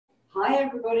Hi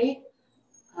everybody.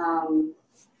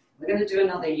 We're going to do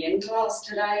another Yin class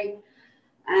today.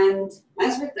 And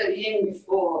as with the Yin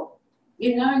before,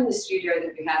 you know in the studio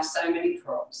that we have so many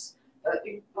props, but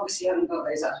you obviously haven't got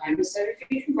those at home. So if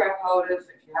you can grab hold of, if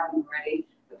you haven't already,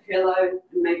 a pillow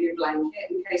and maybe a blanket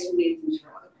in case you need them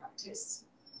throughout the practice.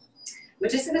 We're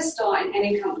just going to start in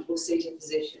any comfortable seated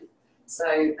position.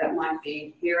 So that might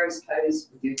be hero's pose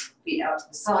with your feet out to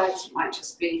the sides. It might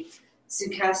just be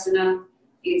Sukhasana,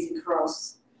 easy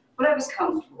cross, whatever's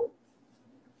comfortable.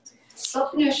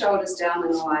 Soften your shoulders down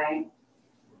and away.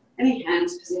 Any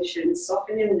hands position,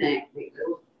 soften your neck, make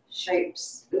little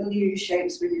shapes, little U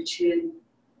shapes with your chin,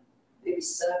 maybe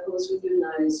circles with your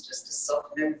nose just to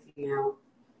soften everything out.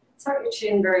 Tuck your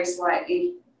chin very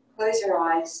slightly, close your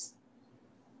eyes,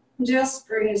 and just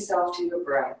bring yourself to your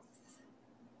breath.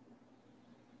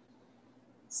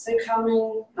 So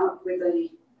coming up with a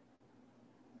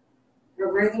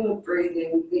rhythm of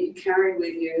breathing that you carry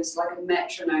with you is like a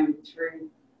metronome through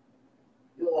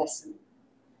your lesson.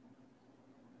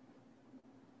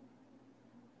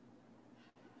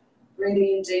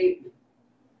 Breathing in deep,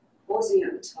 pausing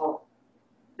at the top,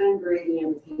 and breathing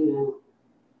everything out.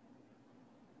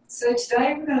 So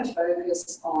today we're going to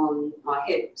focus on our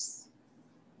hips.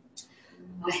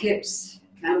 Our hips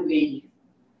can be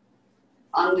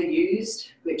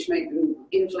underused, which make them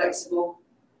inflexible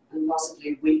and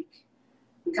possibly weak.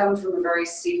 We come from a very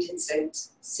seated-centered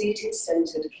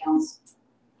council.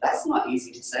 That's not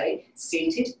easy to say.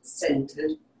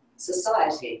 Seated-centered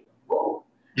society. Whoa.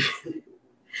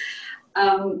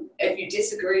 If you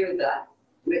disagree with that,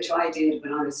 which I did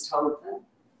when I was told that,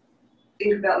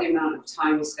 think about the amount of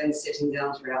time we spend sitting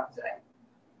down throughout the day.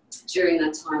 During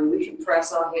that time, we can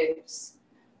press our hips,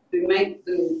 we make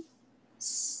them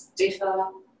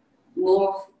stiffer,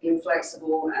 more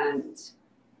inflexible, and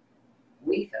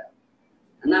weaker.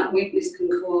 And that weakness can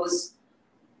cause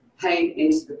pain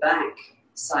into the back,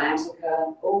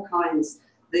 sciatica, all kinds.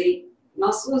 The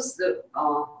muscles that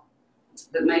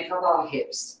make up our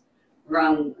hips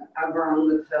run around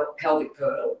the pelvic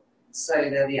girdle. So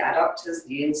they're the adductors,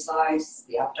 the insides,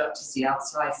 the abductors, the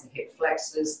outsides, the hip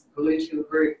flexors, the gluteal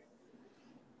group.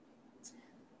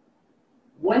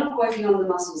 We're not working on the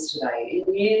muscles today.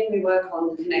 In Yin, we work on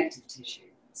the connective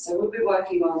tissue. So we'll be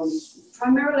working on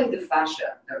primarily the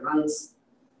fascia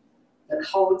that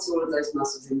holds all of those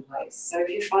muscles in place. So if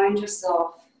you find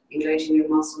yourself engaging your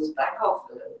muscles, back off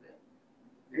a little bit.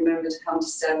 Remember to come to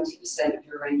 70% of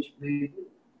your range of movement.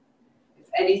 If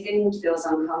anything feels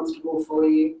uncomfortable for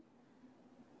you,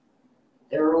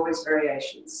 there are always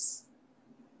variations.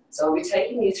 So I'll be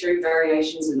taking you through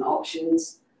variations and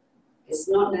options. It's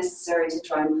not necessary to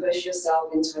try and push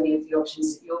yourself into any of the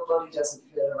options that your body doesn't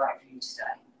feel are right for you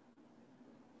today.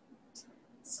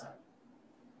 So,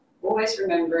 always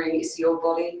remembering it's your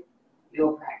body,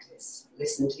 your practice.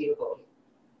 Listen to your body.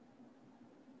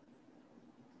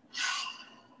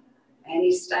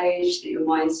 Any stage that your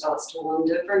mind starts to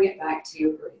wander, bring it back to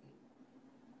your breathing.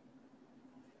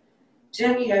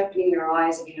 Gently opening your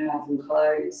eyes if you have them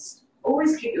closed.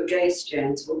 Always keep your gaze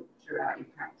gentle throughout your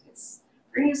practice.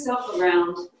 Bring yourself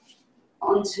around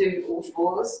onto all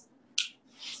fours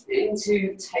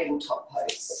into tabletop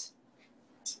pose.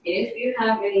 If you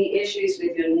have any issues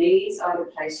with your knees, either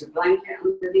place your blanket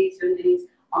underneath your knees.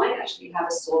 I actually have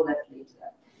a sore left knee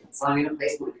today, so I'm going to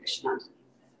place my cushion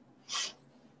underneath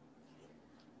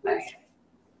there. Okay.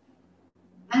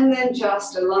 And then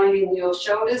just aligning your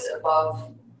shoulders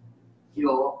above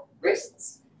your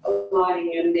wrists,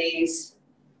 aligning your knees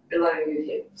below your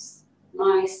hips.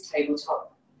 Nice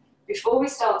tabletop. Before we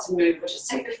start to move, we'll just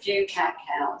take a few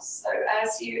cat-cows. So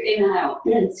as you inhale,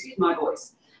 excuse my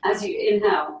voice, as you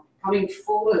inhale, coming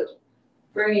forward,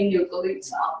 bringing your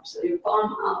glutes up, so your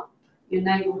bum up, your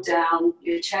navel down,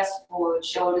 your chest forward,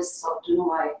 shoulders soften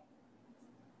away.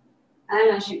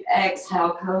 And as you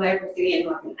exhale, curl everything in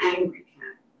like an angry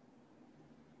cat.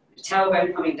 Your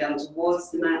tailbone coming down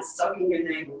towards the mat, sucking your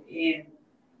navel in,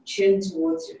 chin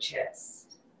towards your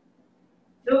chest.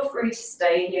 Feel free to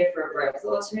stay here for a breath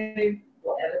or two,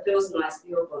 whatever feels nice for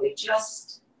your body.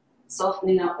 Just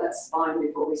softening up that spine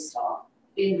before we start.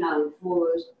 Inhaling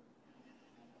forward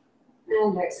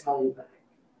and exhaling back.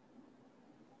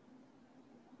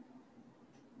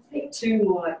 Take two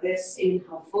more like this.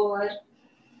 Inhale forward,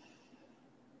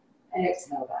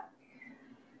 exhale back.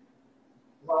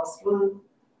 Last one.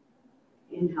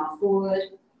 Inhale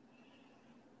forward.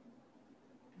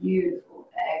 Beautiful.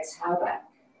 Exhale back.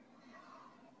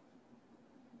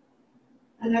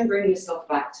 And then bring yourself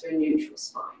back to a neutral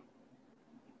spine.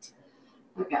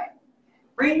 Okay.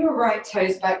 Bring your right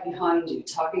toes back behind you,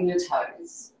 tucking your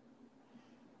toes.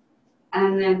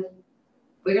 And then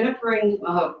We're going to bring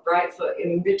our right foot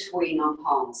in between our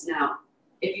palms. Now,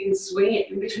 if you can swing it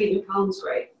in between your palms,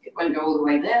 great. It won't go all the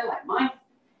way there like mine.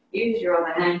 Use your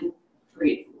other hand,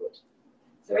 bring it forward.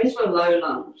 So into a low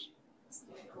lunge.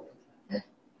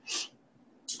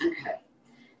 Okay.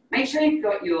 Make sure you've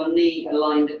got your knee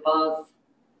aligned above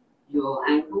your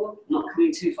ankle, not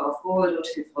coming too far forward or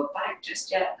too far back just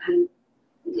yet, and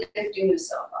lifting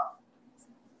yourself up.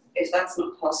 If that's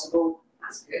not possible,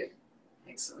 that's good.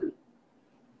 Excellent.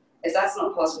 If that's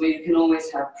not possible, you can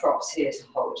always have props here to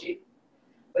hold you.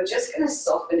 We're just going to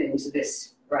soften into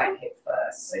this right hip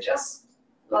first. So just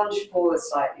lunge forward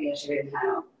slightly as you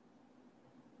inhale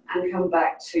and come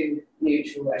back to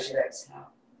neutral as you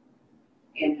exhale.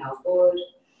 Inhale forward,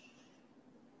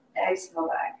 exhale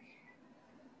back.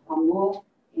 One more,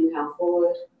 inhale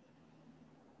forward,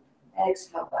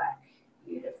 exhale back.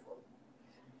 Beautiful.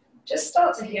 Just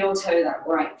start to heel toe that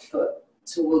right foot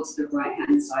towards the right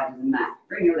hand side of the mat.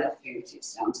 Bring your left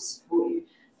fingertips down to support you.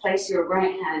 Place your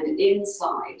right hand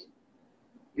inside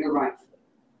your right foot.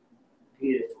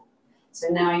 Beautiful. So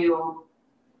now your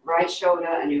right shoulder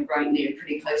and your right knee are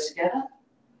pretty close together.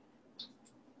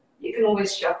 You can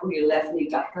always shuffle your left knee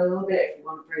back a little bit if you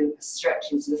want to bring a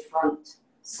stretch into the front.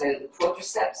 So the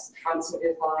quadriceps, the fronts of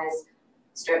your thighs,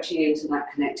 stretching into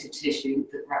that connective tissue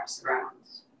that wraps around.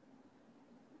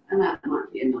 And that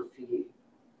might be enough for you.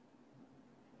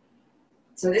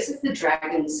 So this is the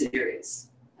Dragon series,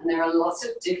 and there are lots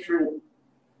of different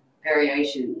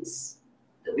variations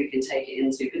that we can take it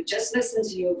into, but just listen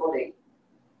to your body.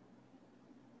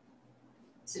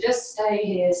 So just stay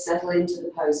here, settle into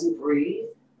the pose and breathe.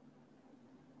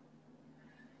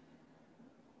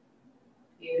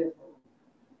 Beautiful.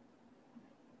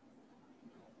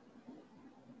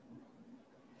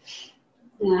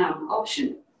 Now,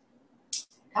 option.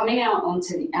 Coming out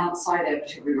onto the outside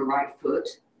edge of your right foot.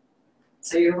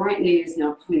 So your right knee is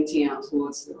now pointing out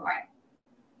towards the right.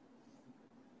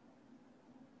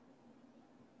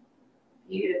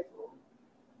 Beautiful.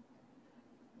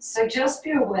 So just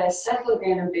be aware, settle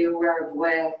again and be aware of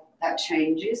where that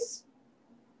changes,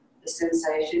 the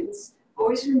sensations.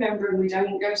 Always remembering we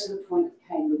don't go to the point of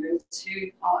pain, we go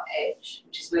to our edge,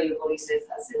 which is where your body says,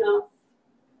 that's enough.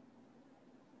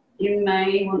 You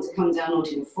may want to come down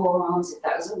onto your forearms. If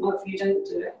that doesn't work for you, don't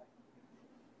do it.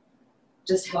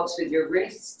 Just helps with your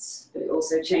wrists, but it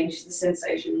also changes the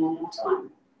sensation one more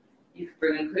time. You could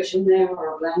bring a cushion there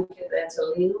or a blanket there to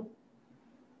lean on.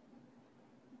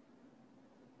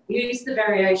 Use the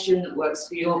variation that works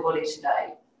for your body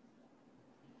today.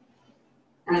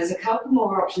 And there's a couple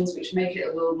more options which make it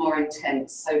a little more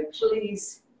intense, so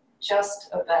please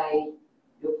just obey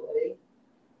your body.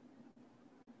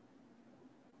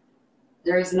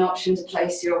 There is an option to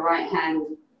place your right hand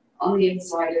on the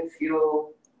inside of your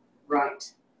right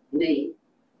knee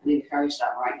and encourage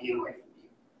that right knee away from you.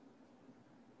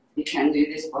 You can do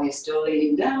this while you're still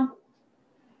leaning down.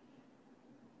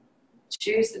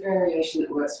 Choose the variation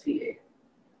that works for you.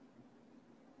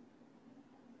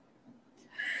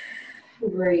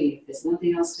 Breathe, there's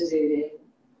nothing else to do here.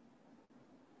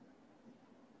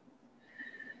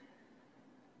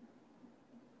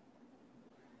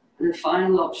 And the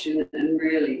final option, and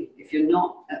really, if you're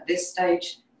not at this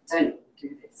stage, don't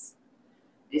do this,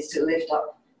 is to lift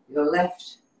up your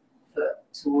left foot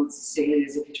towards the ceiling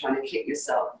as if you're trying to kick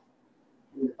yourself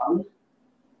in the bum.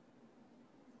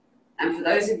 And for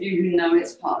those of you who know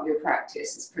it's part of your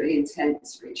practice, it's pretty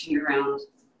intense, reaching around,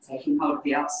 taking hold of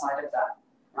the outside of that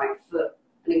right foot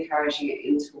and encouraging it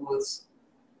in towards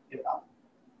your bum.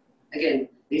 Again,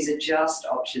 these are just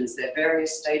options. There are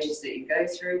various stages that you go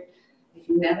through. If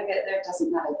you never get there, it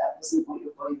doesn't matter. That wasn't what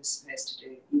your body was supposed to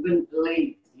do. You wouldn't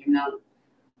believe the amount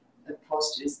of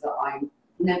postures that I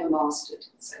never mastered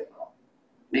so far.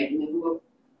 Maybe never will.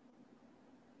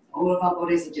 All of our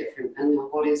bodies are different, and our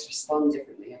bodies respond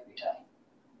differently every day.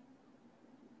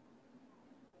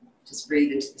 Just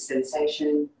breathe into the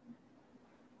sensation.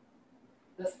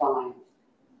 The 5,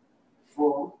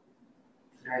 4,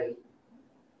 3,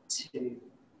 2,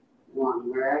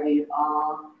 1. Wherever you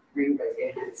are, bring both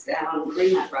your hands down.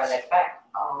 Bring that right leg back.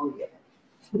 Oh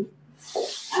yeah.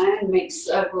 And make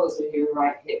circles with your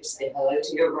right hip. Say hello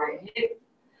to your right hip.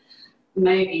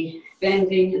 Maybe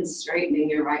bending and straightening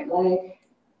your right leg.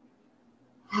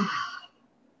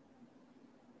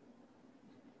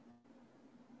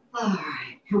 All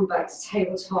right, come back to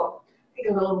tabletop. Take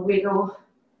a little wiggle.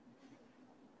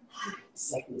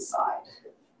 Second side.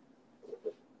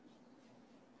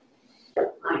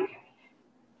 Okay.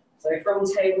 So from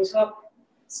tabletop,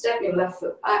 step your left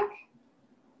foot back.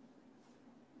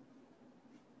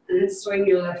 And then swing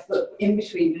your left foot in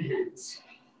between your hands.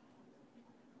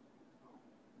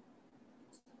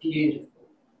 Beautiful.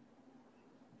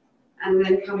 And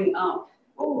then coming up,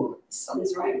 oh, the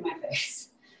sun's right in my face.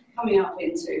 Coming up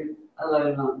into a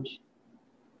low lunge.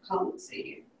 Can't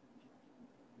see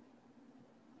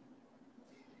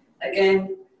you.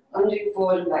 Again, lunging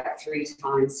forward and back 3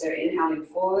 times. So inhaling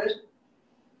forward,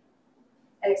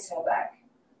 exhale back.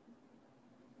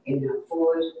 Inhale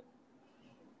forward,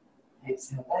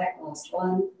 exhale back. Last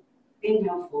one.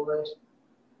 Inhale forward,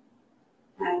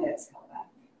 and exhale back.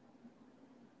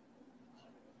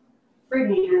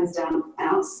 Bring your hands down,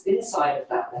 out inside of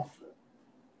that left foot.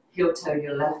 Heel toe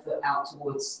your left foot out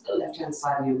towards the left-hand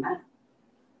side of your mat.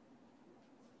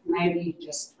 Maybe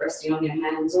just resting on your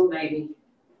hands, or maybe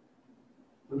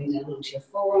coming down onto your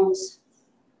forearms.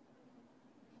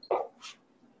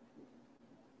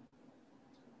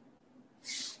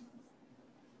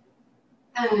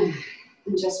 And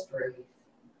just breathe.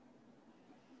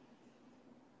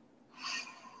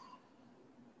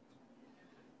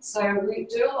 So we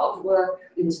do a lot of work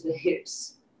into the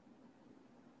hips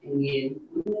in Yin.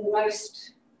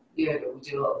 Most yoga, we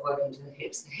do a lot of work into the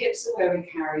hips. The hips are where we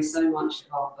carry so much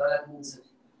of our burdens of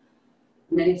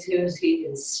negativity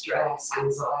and stress,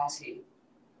 anxiety.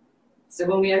 So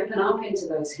when we open up into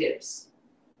those hips,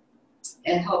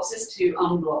 it helps us to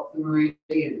unblock the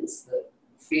meridians that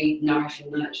feed, nourish,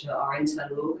 and nurture our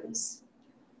internal organs.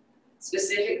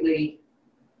 Specifically,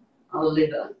 our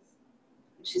liver,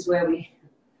 which is where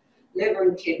liver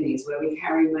and kidneys, where we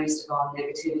carry most of our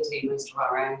negativity, most of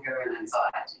our anger and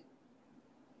anxiety.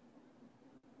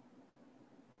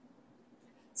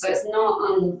 So it's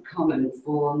not uncommon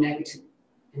for negative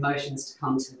emotions to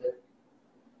come to the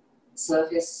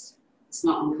surface. It's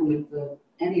not uncommon for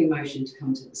any emotion to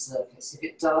come to the surface. If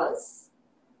it does,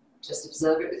 just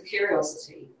observe it with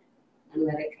curiosity and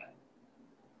let it go.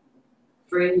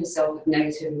 Freeing yourself of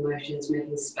negative emotions,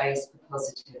 making space for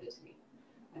positivity.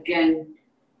 Again,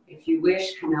 if you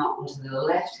wish, come out onto the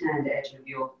left-hand edge of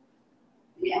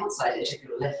the outside edge of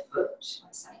your left foot, should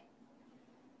I say.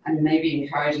 And maybe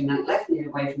encouraging that left knee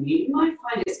away from you. You might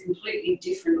find it's completely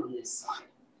different on this side.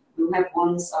 We'll have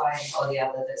one side or the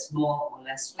other that's more or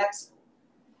less flexible.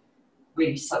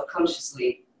 We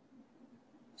subconsciously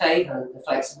favour the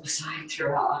flexible side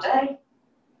throughout our day,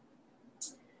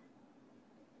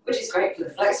 which is great for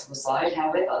the flexible side.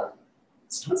 However,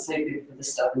 it's not so good for the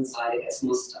stubborn side. It gets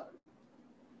more stubborn.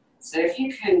 So if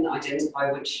you can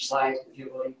identify which side of your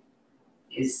body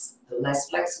is the less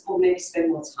flexible, maybe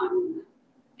spend more time on that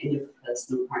in your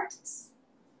personal practice.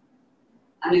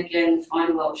 And again, the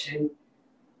final option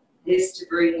is to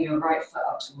bring your right foot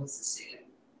up towards the ceiling.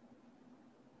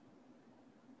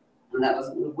 And that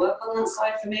wasn't going to work on that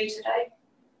side for me today.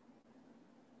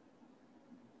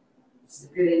 It's a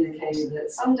good indicator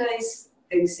that some days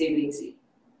things seem easy.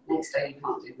 Next day you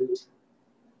can't do them.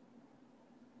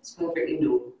 It's perfectly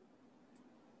normal.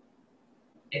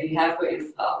 If you have got your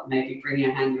foot up, maybe bring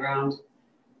your hand around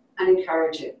and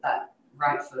encourage that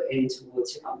right foot in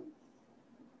towards your bum.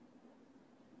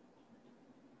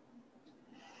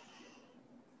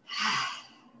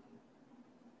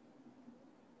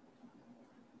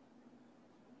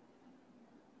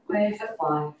 Wait for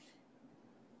 5,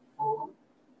 4,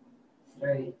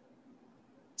 3,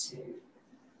 2,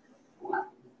 1.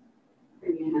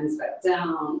 Bring your hands back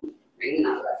down. Bring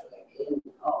that left leg in.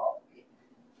 Oh.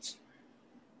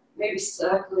 Maybe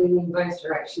circling in both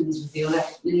directions with your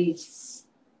left knee.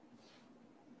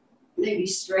 Maybe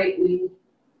straightening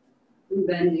and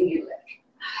bending your leg.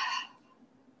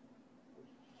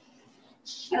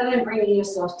 And then bringing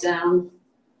yourself down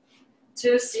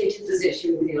to a seated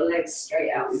position with your legs straight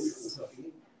out in front of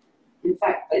you. In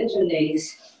fact, bend your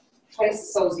knees, place the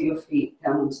soles of your feet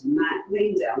down onto the mat,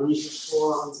 lean down onto your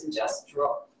forearms and just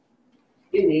drop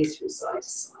your knees from side to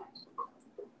side.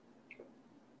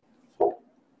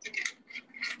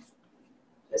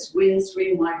 Just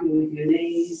windscreen wiping with your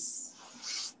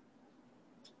knees.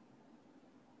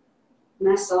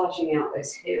 Massaging out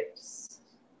those hips.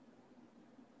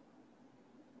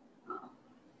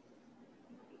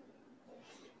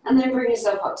 And then bring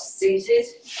yourself up to seated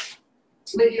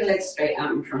with your legs straight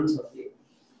out in front of you.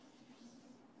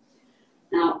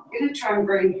 Now, I'm going to try and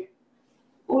bring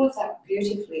all of that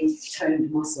beautifully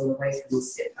toned muscle away from your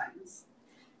sit bones.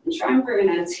 And try and bring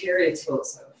an anterior tilt,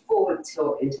 so a forward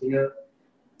tilt into your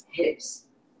hips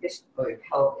or your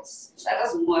pelvis. If that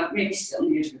doesn't work, maybe sit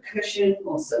on the edge of a cushion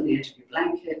or sit on the edge of your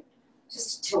blanket,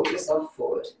 just to tilt yourself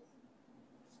forward.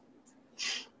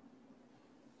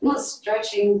 Not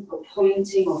stretching or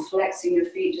pointing or flexing your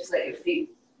feet, just let your feet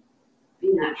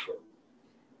be natural.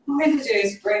 What we're going to do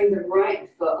is bring the right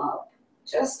foot up,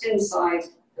 just inside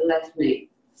the left knee.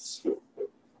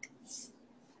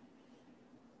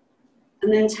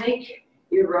 And then take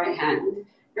your right hand,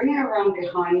 bring it around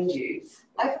behind you,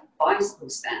 like a bicycle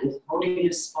stand, holding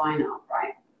your spine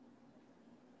upright.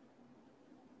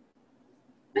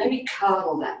 Maybe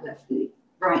cuddle that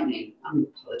right knee, I'm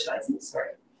apologizing,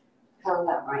 sorry. Cuddle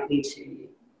that right knee to you.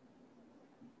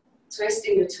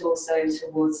 Twisting your torso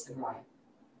towards the right.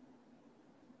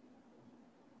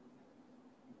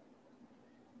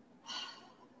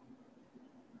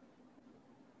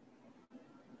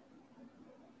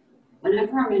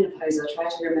 Whenever I'm in a pose, I try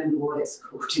to remember what it's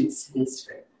called in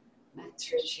Sanskrit.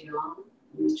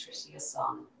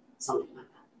 Matrishiyasana, something like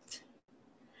that.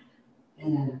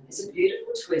 Yeah, it's a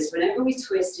beautiful twist. Whenever we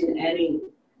twist in any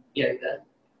yoga,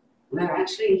 we're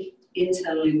actually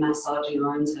internally massaging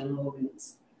our internal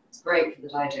organs. It's great for the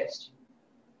digestion.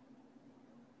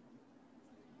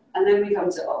 And then we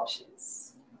come to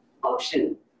options.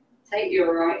 Option, take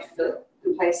your right foot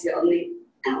and place it on the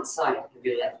outside of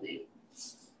your left knee.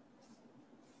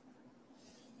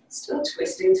 Still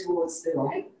twisting towards the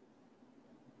right.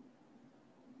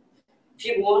 If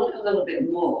you want a little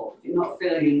bit more, if you're not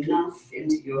feeling enough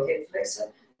into your hip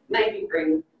flexor, maybe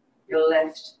bring your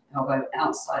left elbow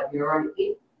outside of your right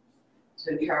knee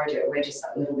to encourage it away just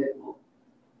that little bit more.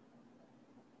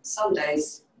 Some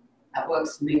days that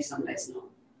works for me, some days not.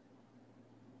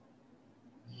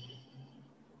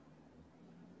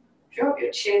 Drop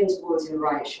your chin towards your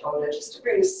right shoulder just to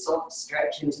bring a soft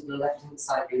stretch into the left-hand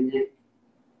side of your neck.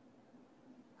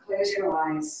 Close your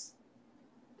eyes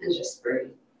and just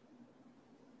breathe.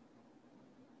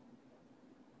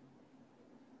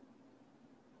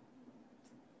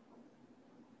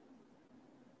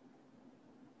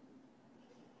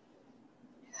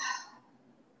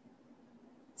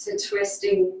 So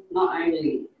twisting not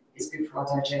only is good for our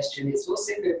digestion, it's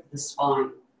also good for the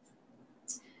spine.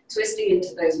 Twisting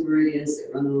into those meridians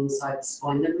that run alongside the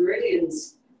spine. The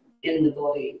meridians in the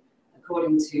body,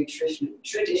 according to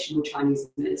traditional Chinese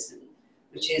medicine,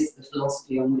 which is the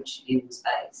philosophy on which Yin was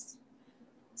based,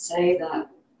 say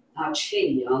that our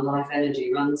qi, our life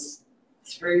energy, runs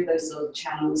through those little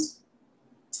channels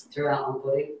throughout our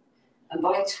body. And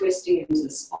by twisting into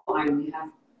the spine, we have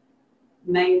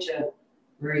major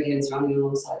meridians running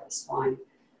alongside the spine.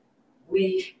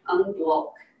 We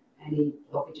unblock any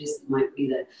blockages that might be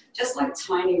there. Just like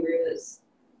tiny rivers.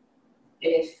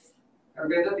 If a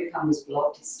river becomes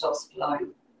blocked, it stops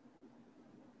flowing.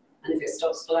 And if it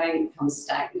stops flowing, it becomes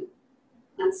stagnant.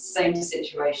 That's the same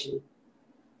situation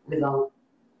with our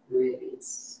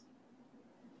meridians.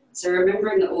 So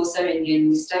remembering that also in Yin,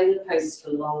 we stay in the poses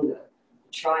for longer,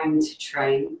 trying to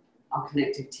train our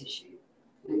connective tissue.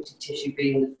 Connective tissue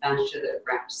being the fascia that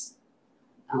wraps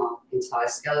our entire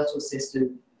skeletal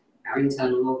system, our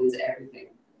internal organs, everything.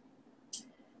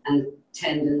 And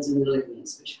tendons and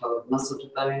ligaments, which hold muscle to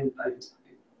bone, bone to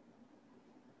bone.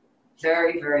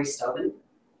 Very, very stubborn,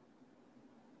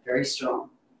 very strong.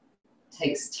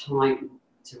 Takes time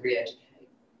to re-educate.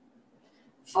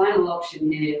 Final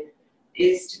option here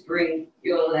is to bring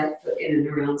your left foot in and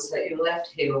around so that your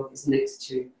left heel is next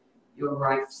to your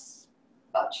right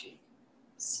butt cheek.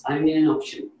 It's only an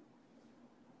option.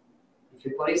 If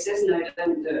your body says no,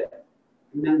 don't do it.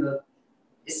 Remember,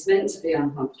 it's meant to be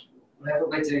uncomfortable. Whatever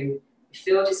we're doing, you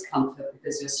feel discomfort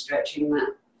because you're stretching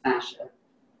that fascia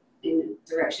in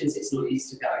directions it's not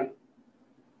used to going.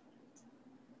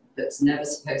 That's never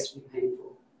supposed to be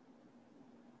painful.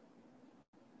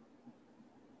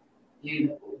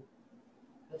 Beautiful.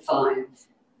 For 5,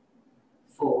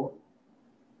 4,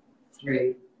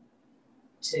 3,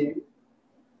 2,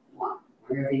 1.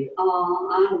 Wherever you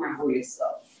are, unravel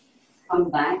yourself. Come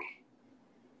back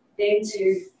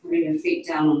into putting your feet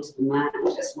down onto the mat and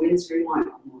just wince through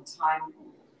one more time.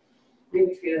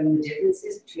 Maybe feeling the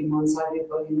differences between one side of your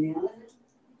body and the other.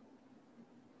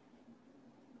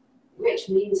 Which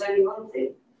means only one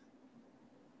thing.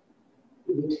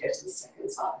 We need to go to the second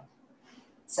side.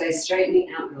 So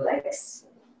straightening out your legs,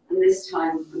 and this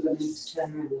time I'm going to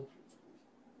turn around.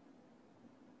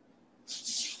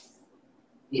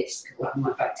 Yes, come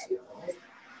right back to your right.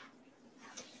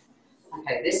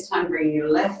 Okay, this time bring your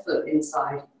left foot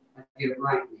inside of your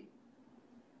right knee.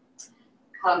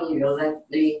 Cuddle your left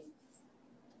knee.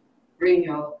 Bring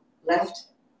your left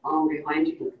arm behind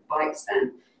you like a bike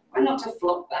stand. Try not to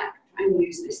flop back. Try and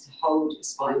use this to hold your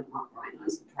spine upright,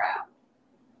 nice and proud.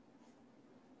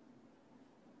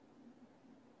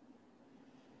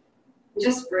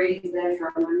 Just breathe there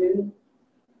for a moment.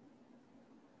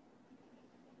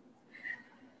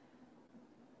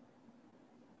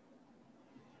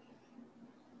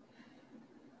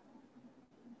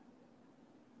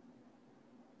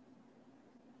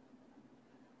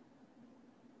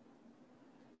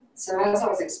 So as I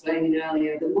was explaining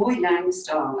earlier, the more yang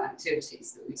style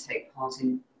activities that we take part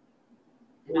in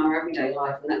our everyday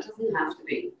life, and that doesn't have to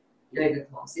be yoga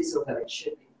classes, although it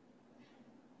should be.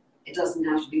 It doesn't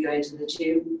have to be going to the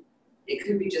gym. It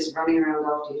could be just running around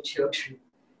after your children,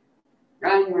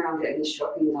 running around getting the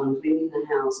shopping done, cleaning the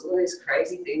house, all those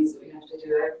crazy things that we have to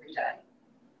do every day.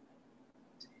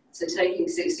 So taking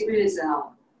 60 minutes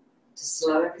out to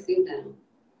slow everything down,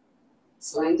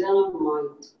 slowing down our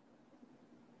mind,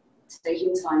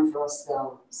 taking time for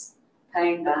ourselves,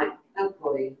 paying back our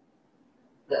body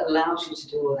that allows you to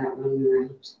do all that running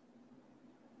around,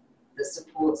 that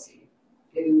supports you,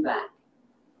 giving back.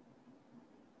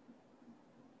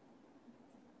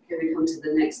 Here we come to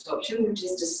the next option, which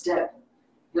is to step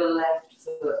your left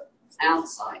foot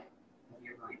outside of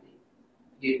your right knee.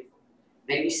 Beautiful.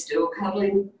 Maybe still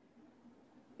cuddling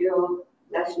your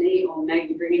left knee, or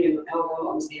maybe bringing your elbow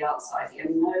onto the outside. Yeah,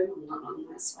 no, I'm not on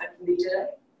that side for me today.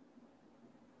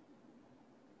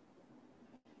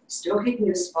 Still keeping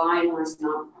your spine nice and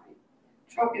upright.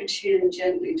 Drop your chin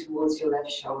gently towards your left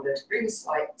shoulder to bring a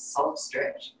slight soft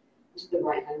stretch into the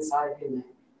right hand side of your neck.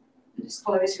 And just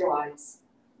close your eyes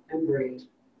and breathe.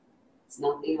 There's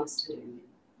nothing else to do.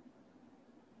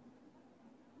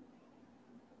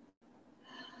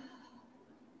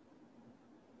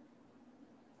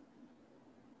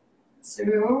 So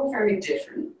we're all very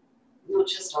different, not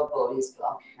just our bodies, but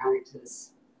our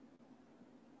characters.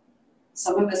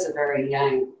 Some of us are very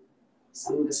yang.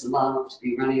 Some of us love to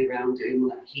be running around doing all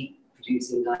that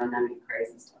heat-producing, dynamic,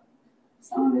 crazy stuff.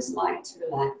 Some of us like to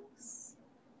relax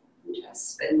and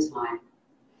just spend time.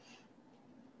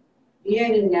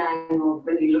 Yin and yang, or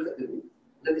when you look at them,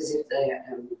 look as if they're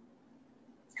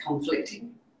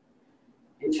conflicting.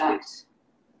 In fact,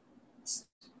 it's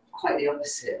quite the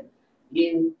opposite.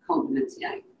 Yin complements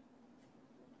yang,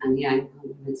 and yang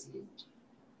complements yin.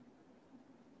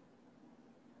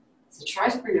 So try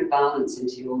to bring a balance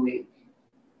into your week.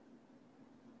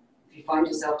 If you find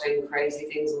yourself doing crazy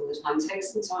things all the time, take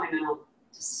some time out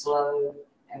to slow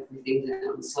everything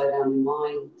down, slow down your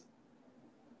mind.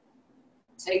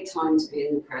 Take time to be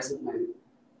in the present moment.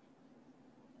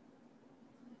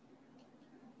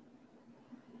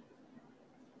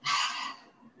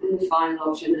 And the final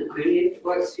option, and only if it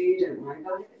works for you, don't worry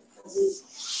about it, if it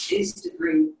doesn't, is to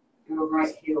bring your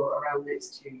right heel around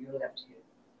next to your left heel.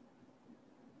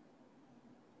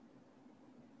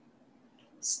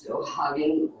 Still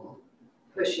hugging or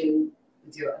pushing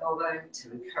with your elbow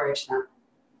to encourage that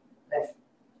left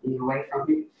knee away from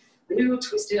you. When you're all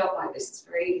twisted up like this, it's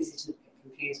very easy to get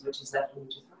confused which is left and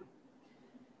which is right.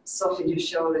 Soften your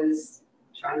shoulders,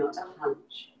 try not to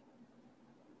hunch.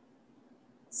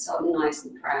 So nice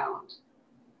and proud.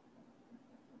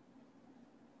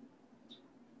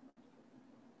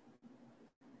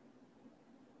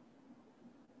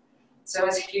 So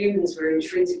as humans, we're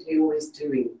intrinsically always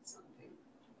doing something.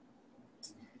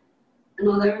 And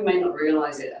although we may not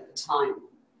realize it at the time,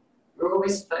 we're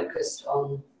always focused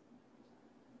on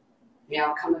the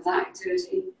outcome of that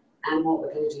activity and what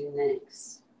we're going to do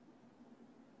next.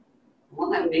 And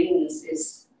what that means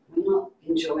is we're not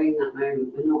enjoying that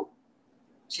moment, we're not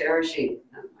cherishing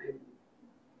that moment.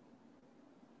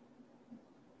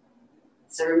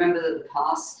 So remember that the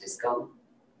past is gone,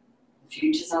 the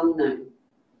future's unknown.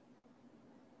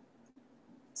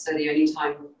 So the only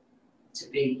time to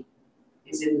be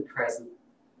is in the present.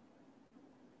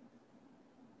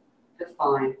 For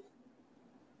 5,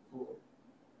 4,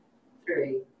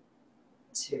 3,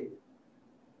 2,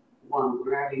 1.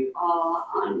 Wherever you are,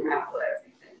 unravel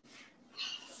everything.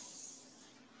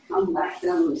 Come back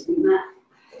down to the mat.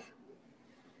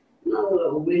 Another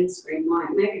little windscreen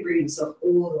might. Maybe bring yourself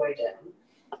all the way down.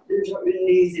 And drop your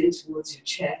knees in towards your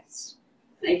chest.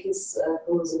 Making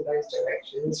circles in both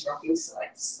directions, rocking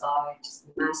side to side, just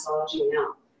massaging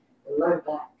out the low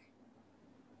back.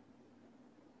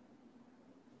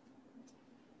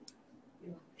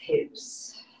 Your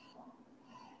hips.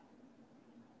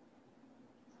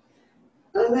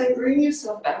 And then bring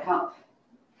yourself back up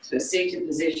to a seated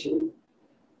position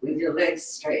with your legs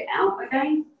straight out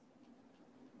again.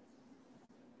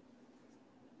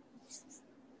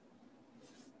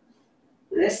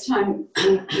 This time,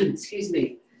 excuse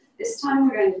me, this time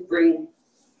we're going to bring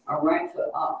our right foot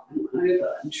up and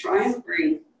over and try and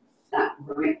bring that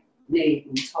right knee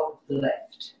on top of the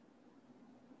left.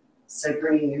 So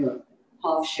bringing your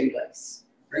half shoelace,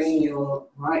 bringing your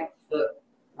right foot,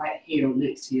 right heel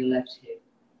next to your left hip.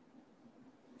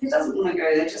 If it doesn't want to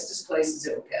go there, just as close as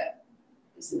it will get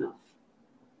is enough.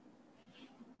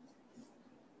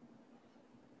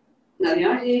 Now the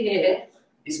idea here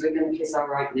is we're going to kiss our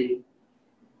right knee.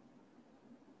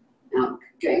 Now,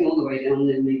 Getting all the way down,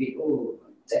 then maybe, oh,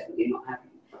 I'm definitely not happy.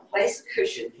 Place a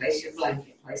cushion, place your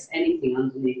blanket, place anything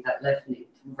underneath that left knee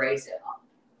to raise it up.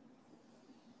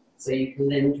 So you can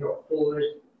then drop forward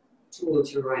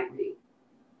towards your right knee.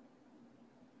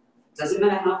 Doesn't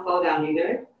matter how far down you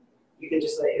go, you can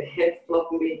just let your head flop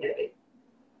and be heavy.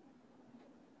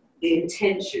 The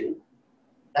intention,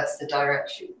 that's the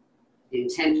direction. The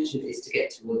intention is to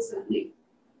get towards that knee.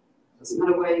 Doesn't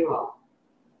matter where you are.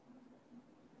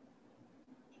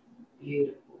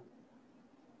 Beautiful.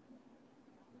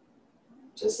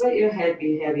 Just let your head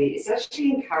be heavy. It's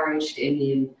actually encouraged in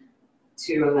Yin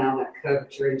to allow that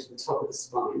curvature into the top of the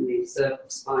spine, the cervical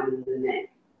spine and the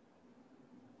neck.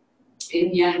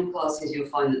 In Yang classes, you'll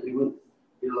find that we want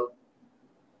your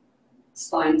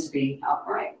spine to be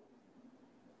upright.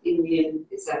 In Yin,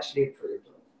 it's actually approved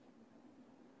of.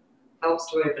 Helps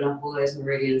to open up all those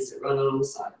meridians that run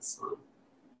alongside the spine.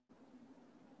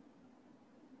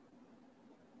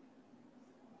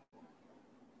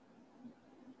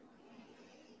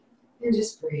 And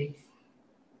just breathe.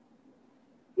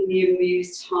 You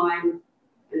use time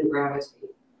and gravity.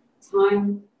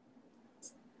 Time,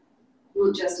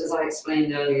 not just as I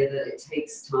explained earlier, that it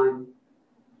takes time,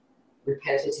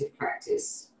 repetitive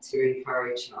practice to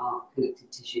encourage our connective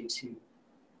tissue to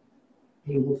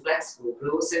be more flexible,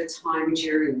 but also time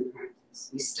during the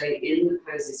practice. We stay in the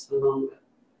poses for longer.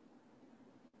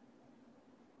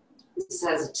 This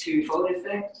has a twofold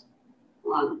effect.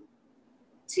 One,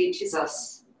 teaches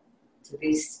us to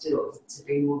be still, to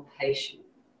be more patient,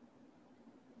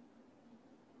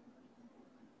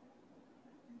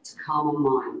 to calm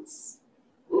our minds.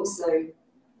 Also,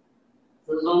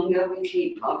 the longer we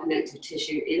keep our connective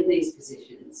tissue in these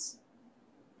positions,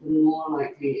 the more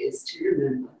likely it is to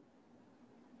remember.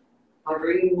 By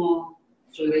bringing more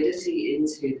fluidity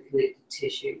into the connective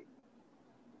tissue,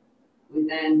 we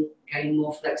then gain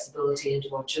more flexibility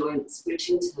into our joints, which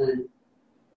in turn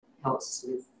helps us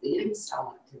with the Yang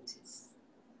style activities.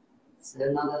 So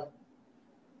another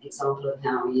example of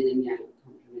how Yin and Yang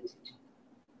complement each other.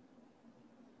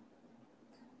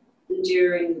 And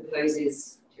during the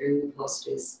poses, during the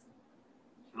postures,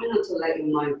 try not to let your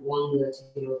mind wander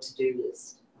to your to-do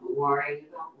list. Don't worry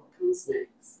about what comes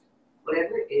next.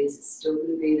 Whatever it is, it's still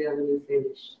going to be there when you're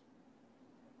finished.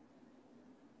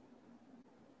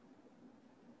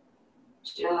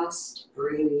 Just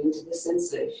breathing into the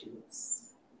sensations.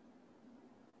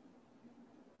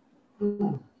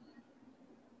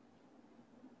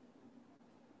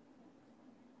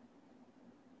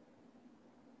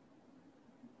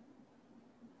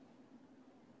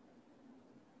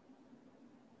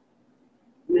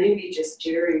 Maybe just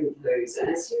during the pose,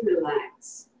 as you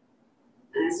relax,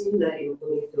 as you let your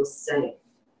body feel safe,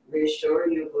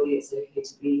 reassuring your body it's okay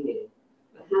to be here,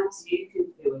 perhaps you can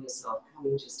feel yourself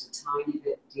coming just a tiny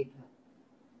bit deeper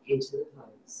into the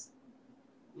pose.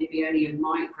 Maybe only a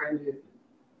micro movement.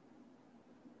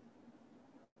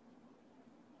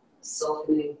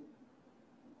 Softening,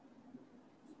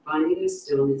 finding the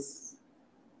stillness.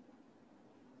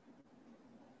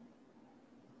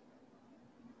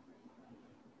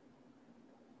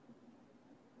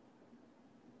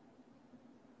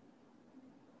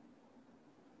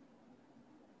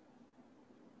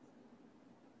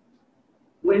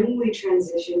 When we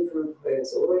transition from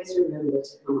pose, always remember to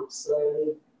come up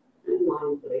slowly and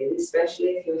mindfully, and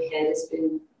especially if your head has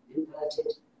been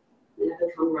inverted,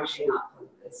 never come rushing up like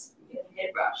this. You get a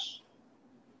head rush.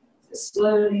 So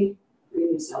slowly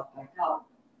bring yourself back up.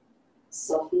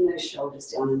 Soften those shoulders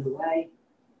down and away.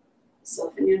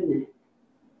 Soften your neck.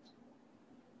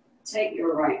 Take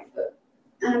your right foot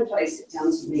and place it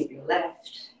down to meet your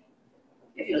left.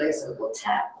 Give your legs a little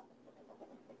tap.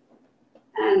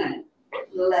 And then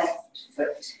left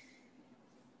foot.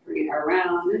 Bring it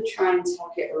around and try and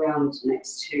tuck it around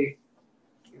next to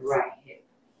your right hip.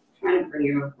 Try and bring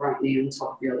your right knee on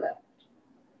top of your left.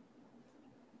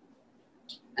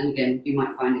 And again, you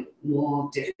might find it more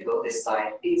difficult this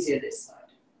side, easier this side.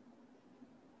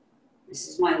 This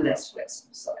is my less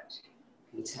flexible side,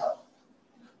 you can tell.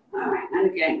 All right, and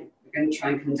again, we're going to try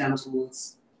and come down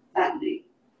towards that knee.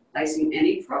 Placing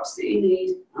any props that you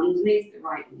need underneath the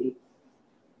right knee.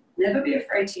 Never be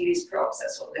afraid to use props,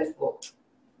 that's what they're for.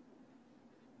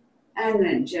 And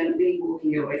then gently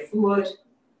walking your way forward.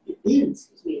 Excuse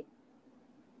me.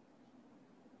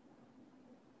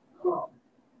 Oh.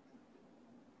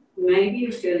 Maybe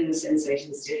you're feeling the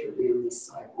sensations differently on this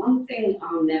side. One thing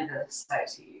I'll never say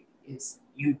to you is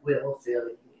you will feel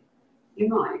it here. You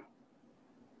might.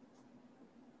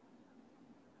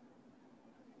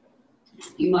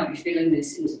 You might be feeling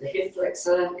this into the hip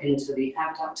flexor, into the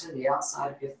abductor, the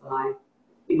outside of your thigh.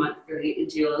 You might feel it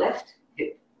into your left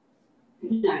hip. Who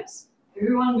knows?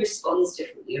 Everyone responds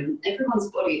differently, and everyone's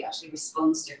body actually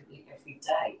responds differently every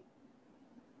day.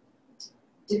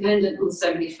 Dependent on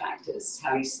so many factors: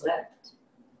 how you slept,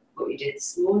 what you did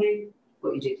this morning,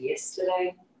 what you did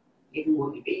yesterday, even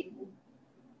what you've eaten,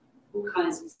 all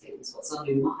kinds of things, what's on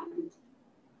your mind.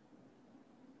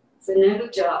 So never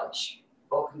judge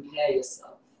or compare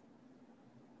yourself.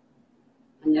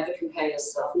 And never compare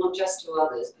yourself, not just to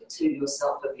others, but to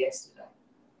yourself of yesterday.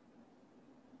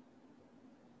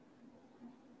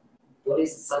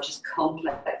 Bodies are such a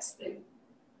complex thing.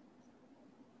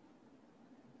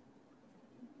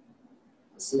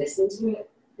 Just listen to it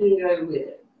and go with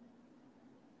it.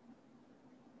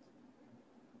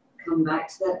 Come back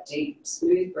to that deep,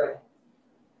 smooth breath.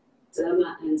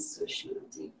 Dharma and Sushma,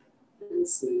 deep and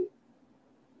smooth.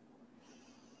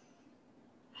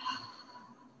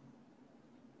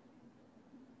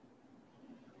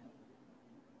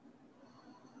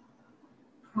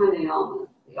 Pranayama,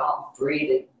 the art of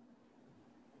breathing.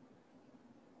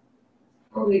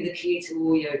 Probably the key to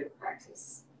all yoga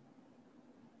practice.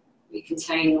 We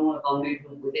contain all of our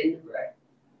movement within the breath.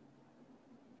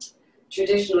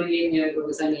 Traditional Yin Yoga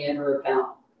was only ever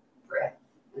about breath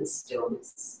and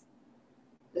stillness.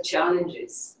 The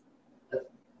challenges of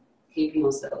keeping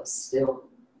ourselves still,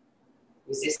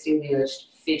 resisting the urge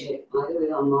to fidget either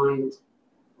with our mind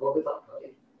or with our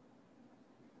body.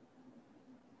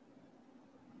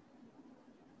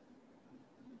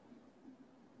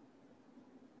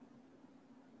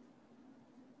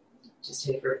 Just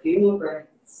take for a few more breaths.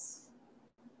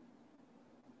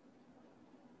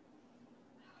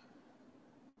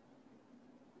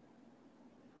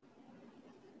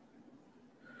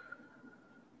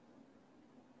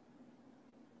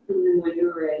 And then when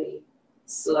you're ready,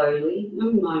 slowly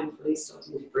and mindfully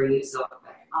starting to bring yourself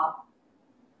back up.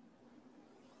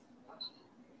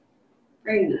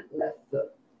 Bring that left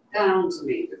foot down to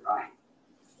meet the right.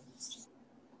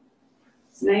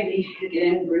 Maybe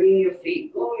again bringing your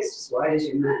feet always as wide as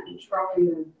your mat and dropping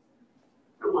them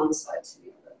from one side to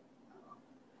the other.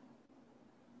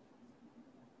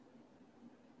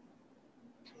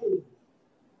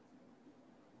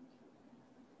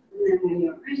 And then when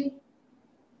you're ready,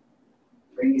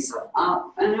 bring yourself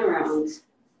up and around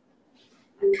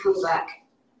and come back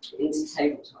into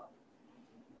tabletop.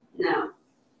 Now,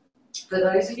 for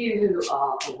those of you who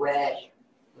are aware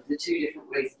of the two different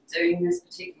ways of doing this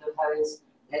particular pose,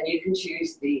 then you can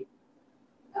choose the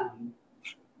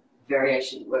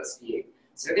variation that works for you.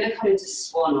 So we're going to come into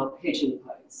swan or pigeon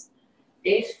pose.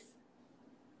 If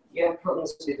you have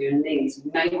problems with your knees,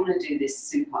 you may want to do this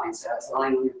supine, so it's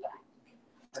lying on your back.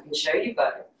 I can show you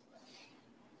both.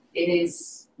 It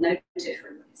is no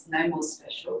different. It's no more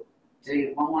special. Doing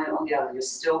it one way or the other, you're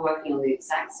still working on the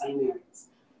exact same areas.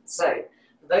 So,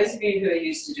 for those of you who are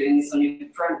used to doing this on your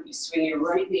front, you swing your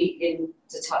right knee in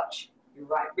to touch your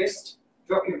right wrist,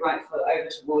 drop your right foot over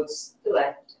towards the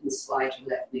left, and slide your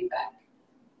left knee back.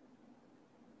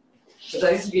 For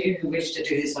those of you who wish to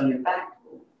do this on your back,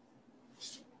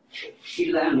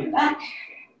 you lay on your back,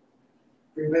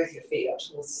 bring both your feet up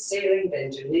towards the ceiling,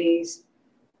 bend your knees,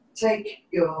 take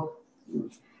your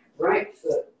right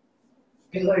foot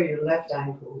below your left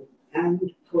ankle and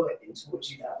pull it in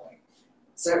towards you that way.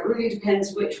 So it really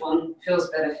depends which one feels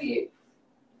better for you.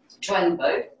 Try them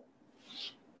both.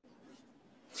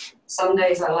 Some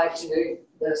days I like to do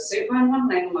the supine one,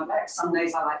 laying on my back. Some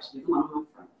days I like to do the one on my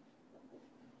front.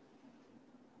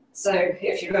 So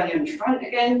if you're going on your front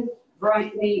again,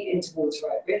 right knee in towards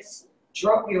right wrist,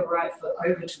 drop your right foot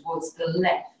over towards the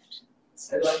left.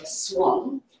 So like a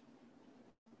swan.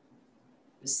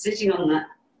 You're sitting on that.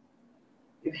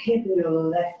 Your hip and your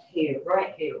left heel,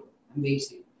 right heel are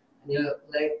meeting, and your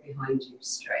leg behind you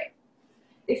straight.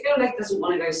 If your leg doesn't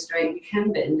want to go straight, you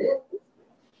can bend it.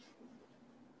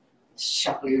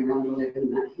 Shuffling around all over the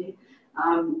mat here,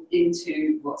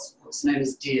 into what's known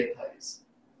as deer pose.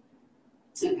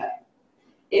 Okay.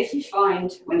 If you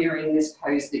find when you're in this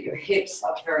pose that your hips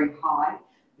are very high,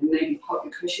 then maybe pop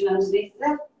your cushion underneath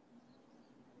there,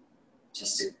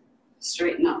 just to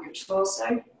straighten up your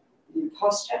torso, your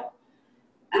posture.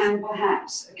 And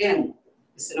perhaps, again,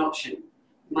 it's an option.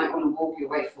 You might want to walk your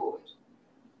way forward.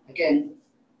 Again,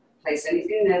 place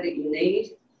anything there that you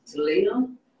need to lean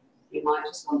on. You might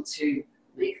just want to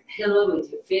make a pillow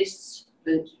with your fists,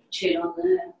 put your chin on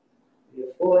there,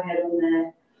 your forehead on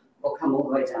there, or come all the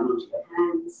way down onto your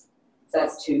hands. If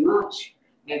that's too much,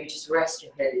 maybe just rest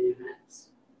your head in your hands.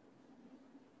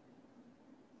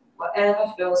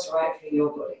 Whatever feels right for your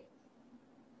body.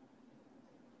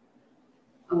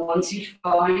 And once you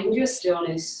find your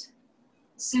stillness,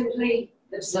 simply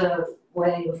observe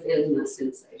where you're feeling that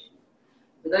sensation.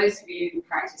 For those of you who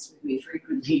practice with me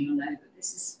frequently, you'll know that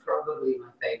this is probably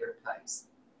my favourite pose.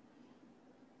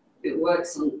 It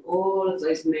works on all of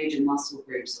those major muscle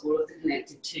groups, all of the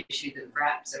connective tissue that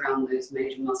wraps around those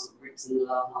major muscle groups in the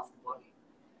lower half of the body.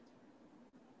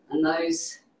 And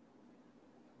those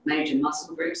major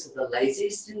muscle groups are the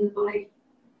laziest in the body,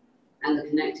 and the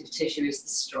connective tissue is the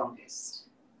strongest.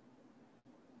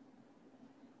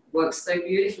 Works so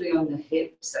beautifully on the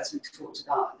hips, as we talked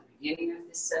about at the beginning of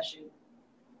this session.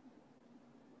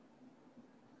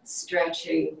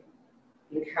 Stretching,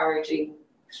 encouraging,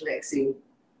 flexing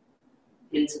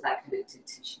into that connective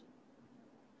tissue.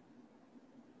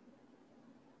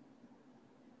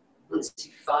 Once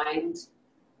you find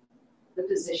the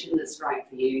position that's right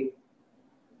for you,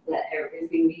 let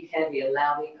everything be heavy,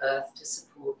 allow the earth to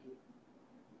support you.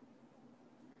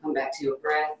 Come back to your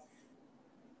breath.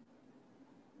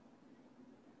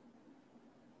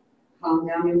 Calm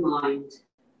down your mind.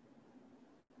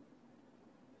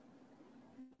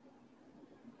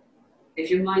 If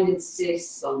your mind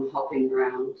insists on hopping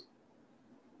around,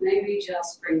 maybe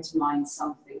just bring to mind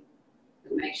something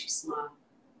that makes you smile.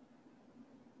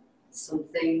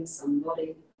 Something,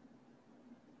 somebody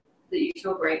that you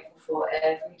feel grateful for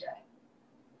every day.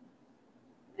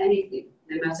 Anything,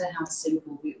 no matter how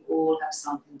simple, we all have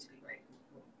something to be grateful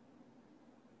for.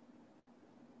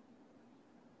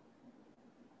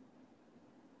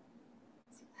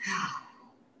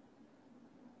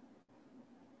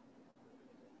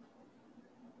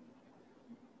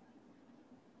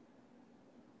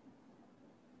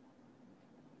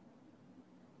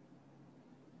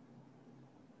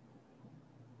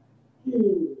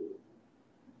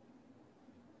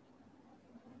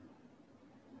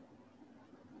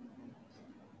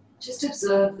 Just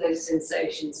observe those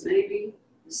sensations. Maybe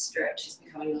the stretch is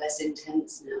becoming less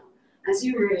intense now, as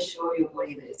you reassure your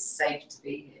body that it's safe to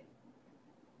be here.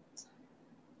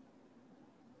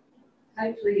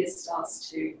 Hopefully it starts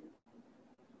to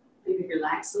maybe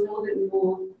relax a little bit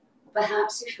more.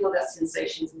 Perhaps you feel that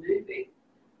sensation's moving.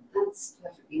 That's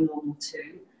perfectly normal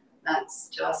too. That's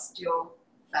just your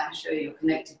fascia, your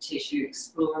connective tissue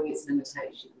exploring its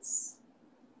limitations.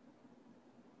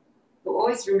 But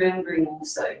always remembering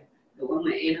also that when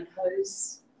we're in a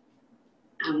pose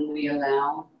and we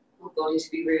allow our body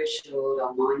to be reassured,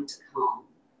 our mind to calm,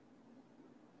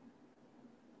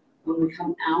 when we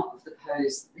come out of the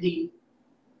pose, the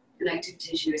connective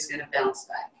tissue is going to bounce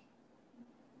back.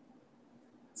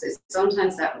 So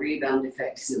sometimes that rebound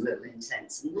effect is a little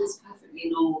intense, and that's perfectly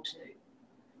normal too.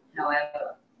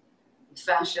 However, the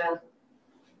fascia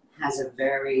has a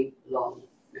very long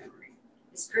memory.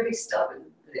 It's pretty stubborn,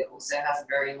 but it also has a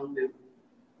very long memory.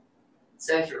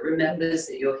 So if it remembers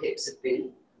that your hips have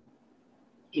been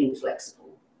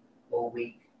inflexible or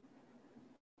weak,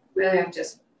 really I'm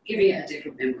just giving it a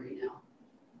different memory now,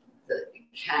 that it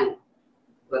can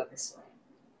work this way,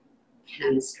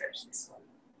 can stretch this way.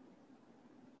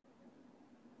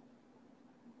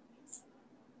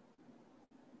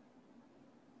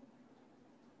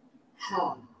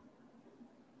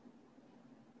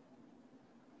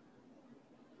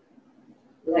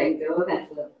 Letting go of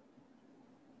effort.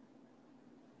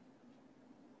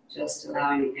 Just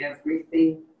allowing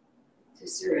everything to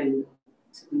surrender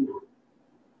to the mat.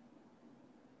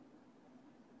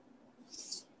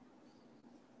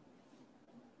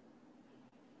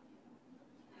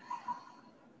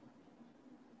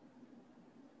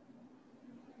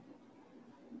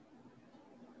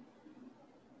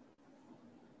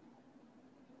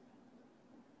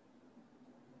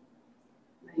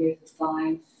 Here for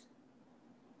 5,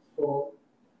 4,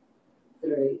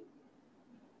 3,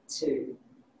 2,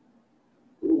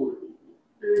 1.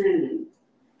 And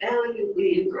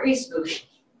elegantly and gracefully,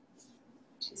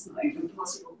 which is not even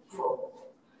possible before,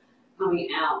 coming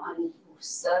out and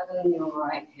circling your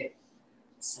right hip.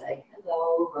 Say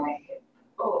hello, right hip.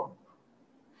 Oh.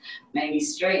 Maybe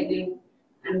straightening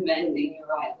and bending your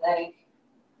right leg.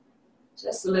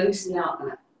 Just loosen out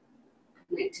that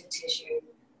connective tissue.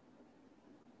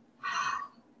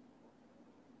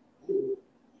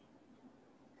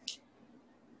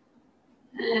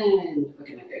 And we're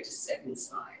going to go to second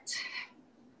side.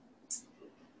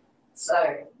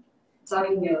 So,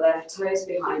 tucking your left toes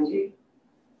behind you.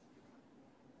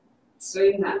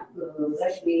 Swing that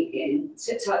left knee in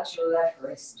to touch your left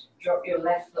wrist. Drop your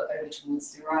left foot over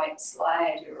towards the right.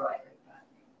 Slide your right leg back.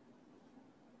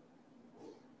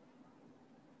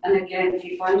 And again, if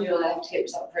you find your left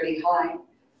hips up pretty high,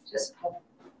 just pop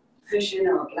a cushion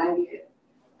or a blanket,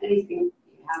 anything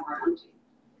you have around you.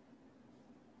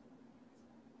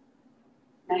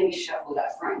 Maybe shuffle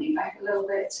that front knee back a little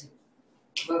bit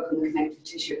to work on the connective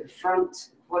tissue at the front,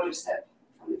 quadricep,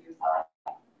 front of your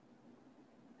thigh.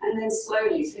 And then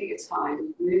slowly, take your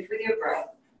time, move with your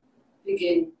breath,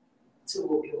 begin to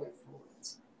walk your way forward.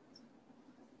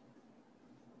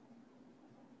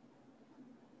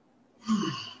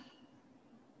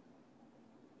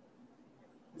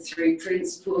 The three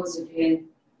principles of Yin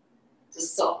to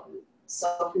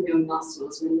soften your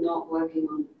muscles. We're not working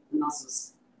on the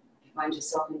muscles. If you find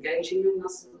yourself engaging your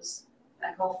muscles,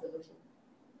 back off a little.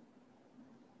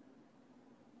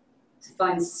 To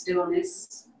find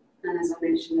stillness, and as I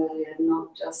mentioned earlier,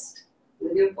 not just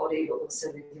with your body, but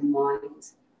also with your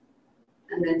mind.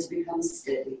 And then to become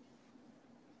steady.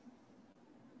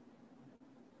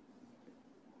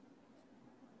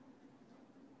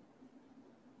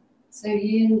 So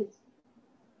Yin,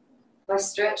 by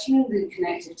stretching the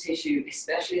connective tissue,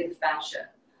 especially the fascia,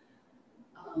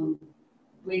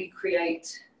 we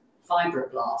create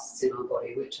fibroblasts in our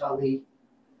body, which are the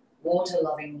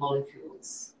water-loving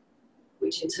molecules,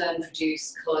 which in turn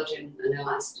produce collagen and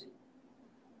elastin,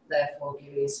 therefore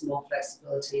giving us more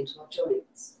flexibility into our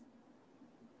joints.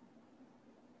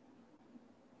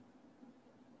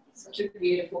 Such a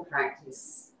beautiful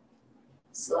practice,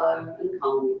 slow and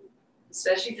calming,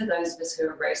 especially for those of us who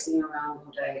are racing around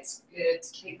all day. It's good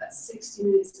to take that 60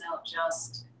 minutes out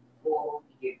just for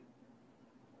you.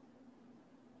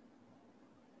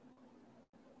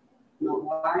 Not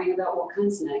worrying about what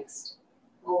comes next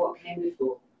or what came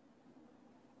before.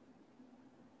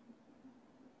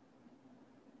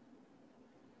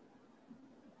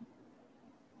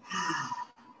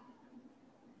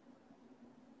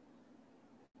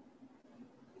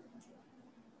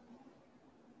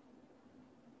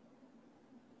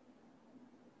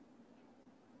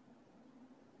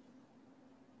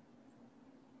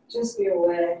 Just be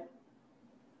aware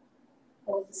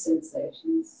of the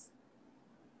sensations.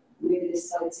 Maybe this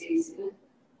side's easier.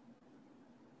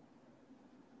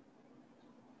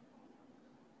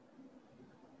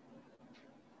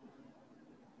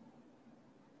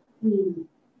 And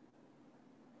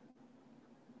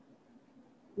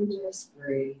just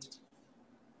breathe.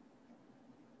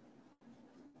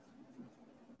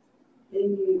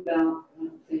 Thinking about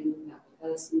that thing, that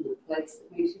person, that place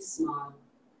that makes you smile.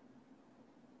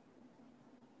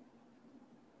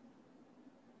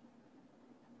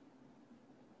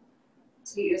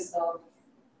 To yourself,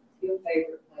 to your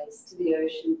favorite place, to the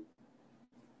ocean,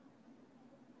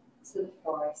 to the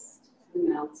forest, to the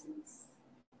mountains.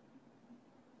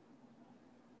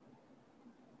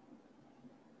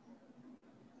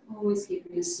 Always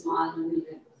keeping a smile on your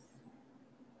lips.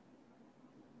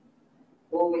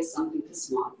 Always something to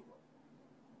smile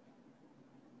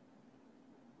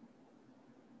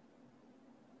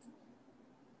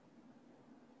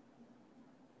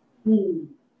for.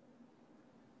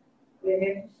 We're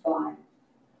here for 5,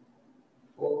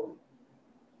 4,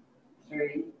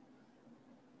 3,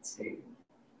 2,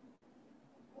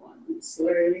 1.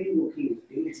 Slowly walking your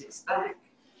fingertips back,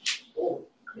 or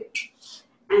click,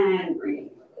 and bringing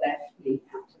the left knee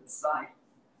out to the side,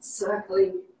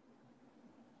 circling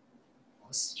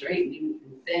or straightening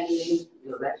and bending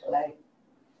your left leg.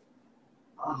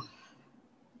 Oh.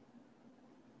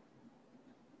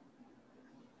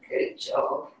 Good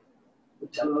job.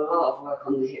 We've done a lot of work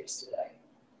on the hips today.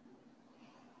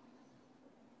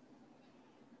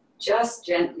 Just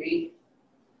gently,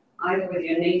 either with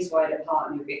your knees wide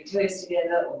apart and your big toes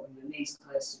together, or with your knees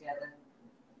close together,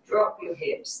 drop your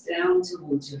hips down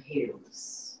towards your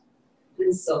heels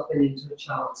and soften into a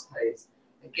child's pose.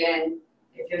 Again,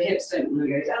 if your hips don't want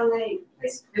to go down there, you can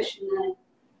place a cushion there.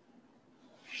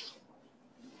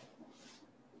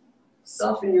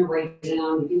 Soften your way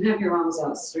down. You can have your arms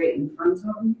out straight in front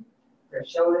of you for a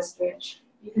shoulder stretch.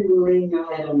 You can lean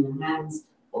your head on your hands,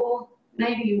 or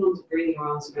maybe you want to bring your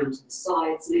arms around to the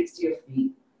sides next to your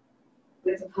feet,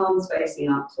 with the palms facing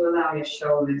up to allow your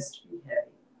shoulders to be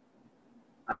heavy.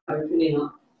 Opening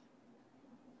up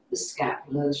the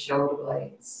scapula, the shoulder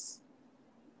blades,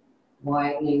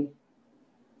 widening,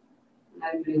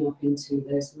 and opening up into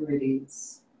those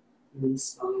meridians in the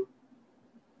spine.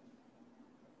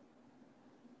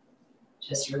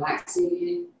 Just relaxing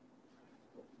here.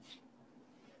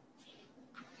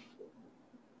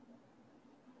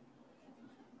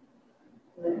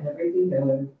 Let everything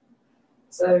go.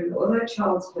 So, although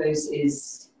child's pose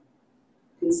is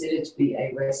considered to be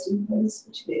a resting pose,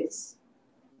 which it is,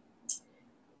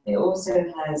 it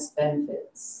also has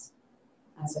benefits.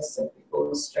 As I said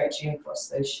before, stretching across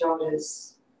those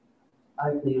shoulders,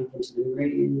 opening up into the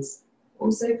meridians,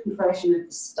 also compression of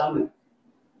the stomach,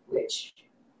 which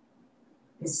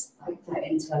is like that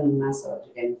internal massage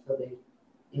again for the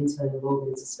internal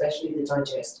organs, especially the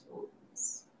digestive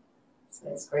organs. So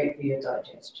it's great for your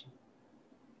digestion.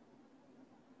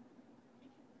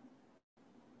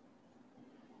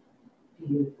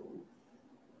 Beautiful.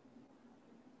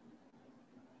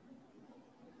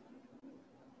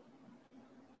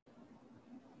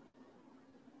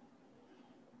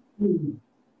 And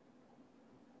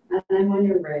then when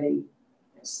you're ready,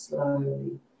 just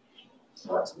slowly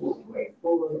start to walk your way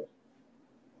forward.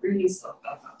 Bring yourself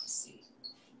back up to seat.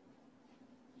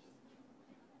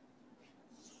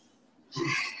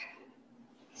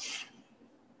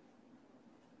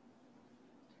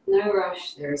 No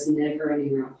rush, there is never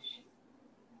any rush.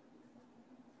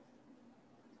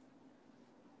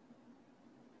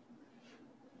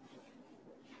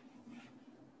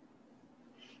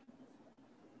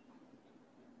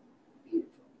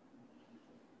 Beautiful.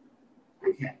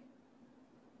 Okay.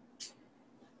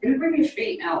 You're going to bring your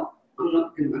feet out. I'm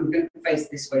going to face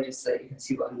this way just so you can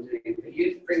see what I'm doing. But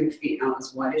you can bring your feet out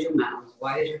as wide as your mat, as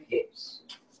wide as your hips.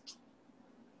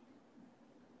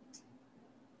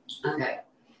 Okay.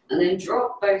 And then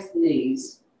drop both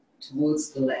knees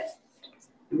towards the left.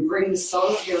 And bring the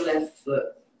sole of your left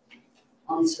foot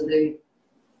onto the,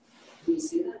 can you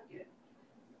see that? Yeah.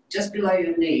 Just below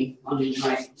your knee on your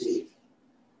right knee.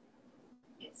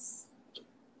 Yes.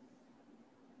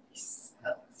 Yes.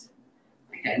 Perfect.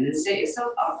 Okay, and then set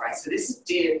yourself upright. So this is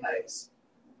deer pose.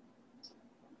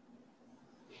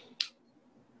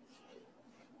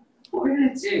 What we're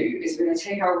going to do is we're going to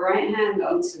take our right hand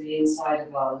onto the inside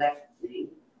of our left knee,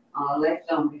 our left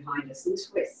arm behind us, and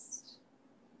twist.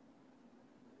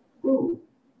 Ooh,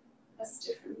 that's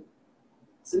different.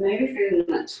 So maybe feeling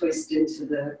that twist into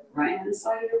the right hand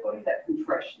side of your body, that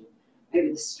compression, maybe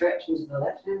the stretch into the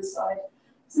left hand side.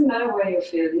 Doesn't matter where you're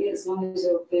feeling it, as long as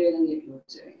you're feeling it, you're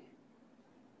doing it.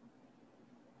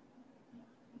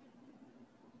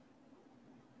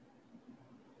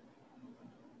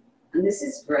 And this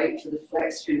is great for the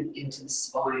flexion into the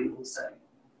spine also.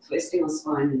 Twisting our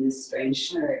spine in this strange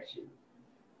direction.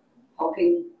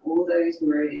 Popping all those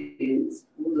meridians,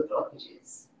 all the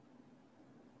blockages.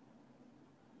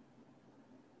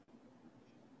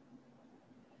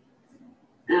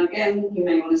 Now again, you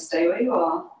may want to stay where you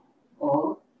are,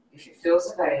 or if it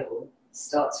feels available,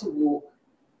 start to walk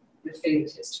your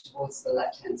fingertips towards the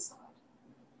left-hand side.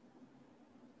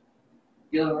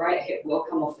 Your right hip will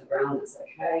come off the ground, that's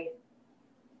okay.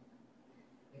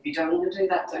 If you don't want to do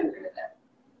that, don't do that.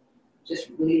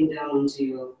 Just lean down onto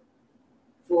your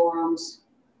forearms.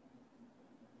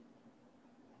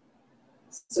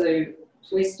 So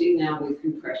twisting now with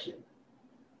compression.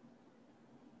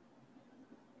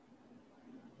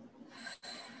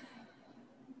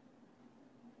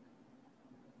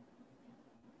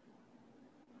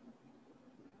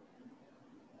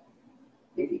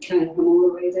 If you can, come all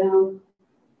the way down.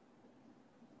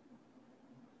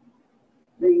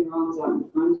 Bring your arms out in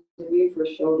front of you for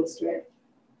a shoulder stretch.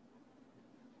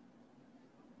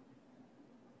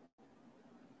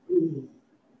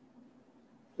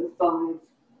 For 5,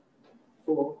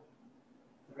 4,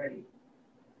 3,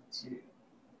 2,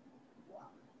 1.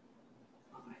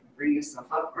 All right, bring yourself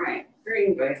up, right?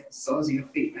 Bring both the soles of your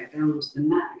feet back down onto the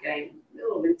mat again.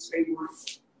 Little rinse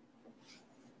rewind.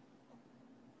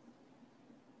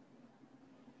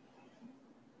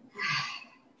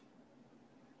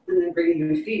 And then bring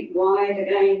your feet wide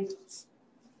again.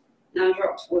 Now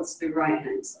drop towards the right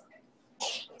hand side.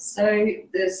 So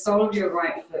the sole of your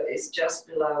right foot is just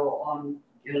below or on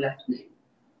your left knee.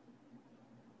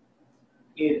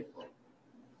 Beautiful.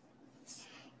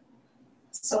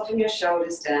 Soften your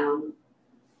shoulders down.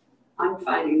 I'm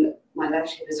finding that my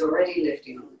left hip is already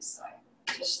lifting on this side.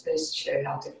 Just this to show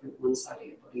how different one side of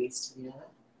your body is to the other.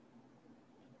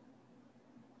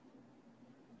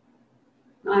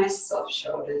 Nice soft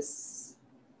shoulders.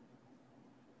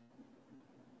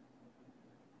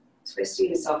 Twisting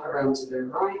yourself around to the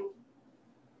right.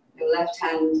 Your left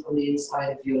hand on the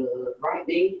inside of your right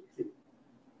knee.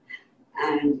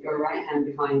 And your right hand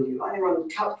behind you, either on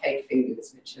cupcake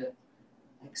fingers, which are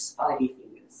like spidey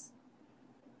fingers,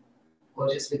 or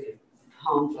just with your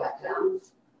palm flat down.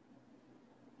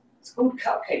 It's called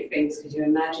cupcake fingers because you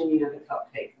imagine you have a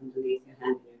cupcake underneath your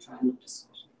hand and you're trying not to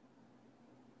squish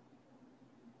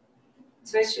it.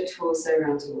 Twist your torso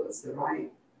around towards the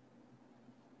right.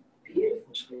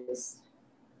 Beautiful twist.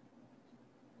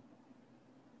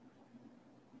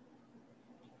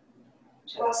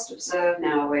 Just observe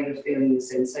now where you're feeling the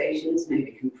sensations,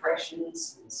 maybe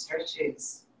compressions and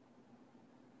stretches.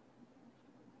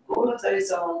 All of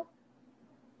those are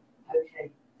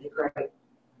okay, they're great.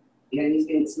 The only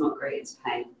thing that's not great is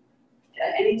pain.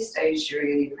 At any stage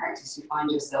during any practice you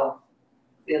find yourself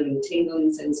feeling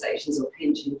tingling sensations or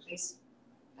pinching, please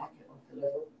back it off a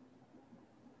little.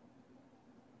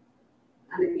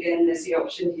 And again, there's the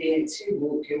option here to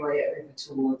walk your way over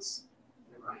towards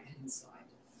the right hand side.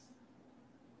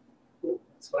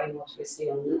 It's way more twisty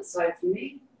on that side for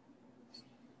me.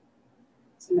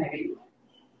 So maybe not.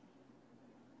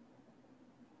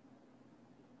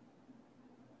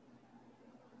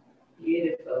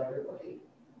 Beautiful, everybody.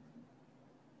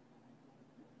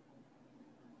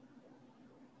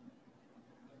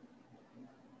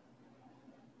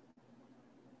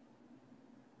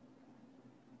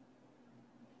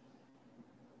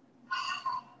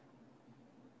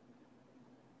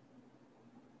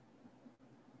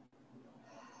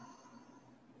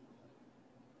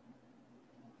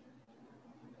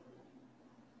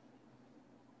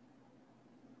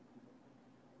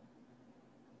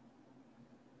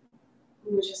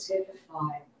 And we're just here for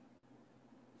 5,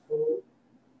 4,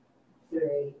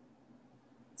 3,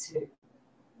 2,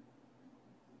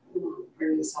 1.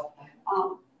 Bring yourself back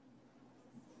up.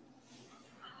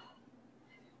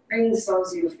 Bring the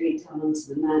soles of your feet down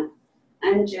onto the mat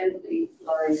and gently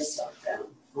lower yourself down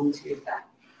onto your back.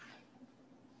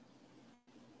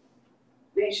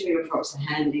 Make sure your props are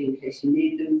handy in case you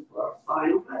need them for a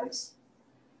final pose.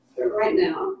 But right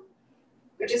now,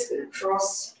 we're just going to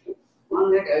cross one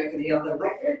leg over the other,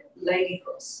 like a lady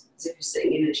cross, as if you're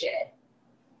sitting in a chair.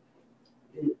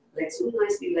 And legs all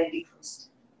nicely lady crossed.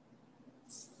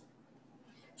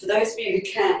 For those of you who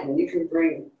can, you can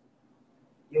bring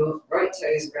your right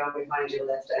toes around behind your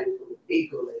left ankle,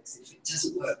 eagle legs. If it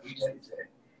doesn't work, you don't do it.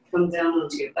 Come down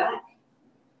onto your back.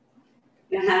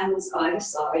 Your hands either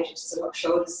side, so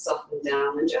shoulders soften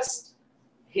down, and just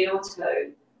heel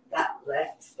toe that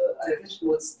left foot over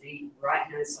towards the right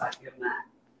hand side of your mat.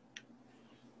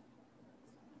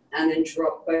 And then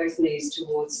drop both knees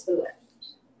towards the left.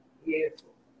 Beautiful.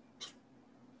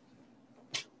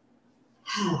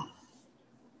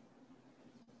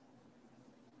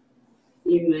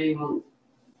 You may want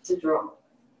to drop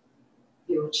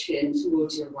your chin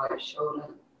towards your right shoulder.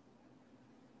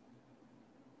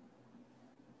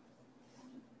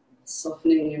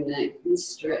 Softening your neck and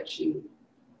stretching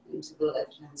into the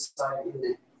left-hand side of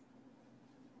your neck.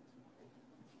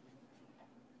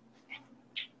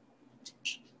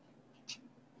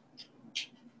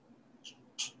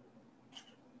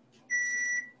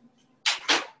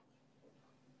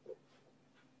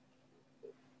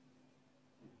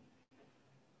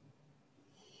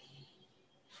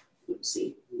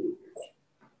 Oopsie.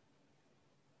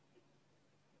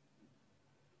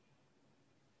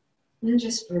 And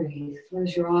just breathe.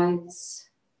 Close your eyes.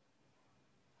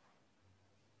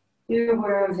 You're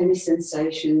aware of any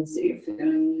sensations that you're feeling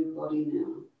in your body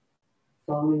now,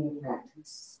 following your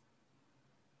practice.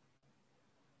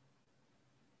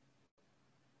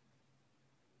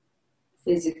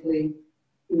 Physically,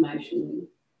 emotionally.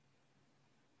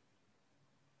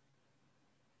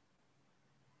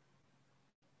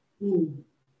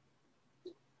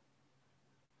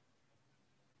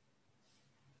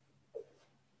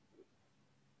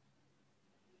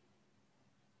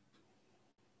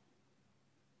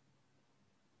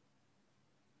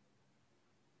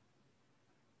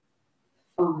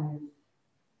 Five,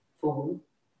 4,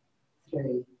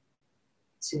 3,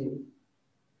 2,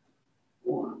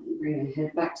 1. Bring your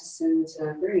head back to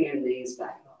center. Bring your knees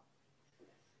back up.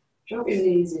 Drop your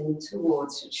knees in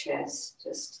towards your chest.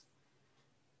 Just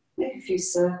make a few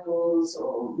circles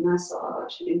or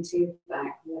massage into your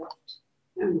back, left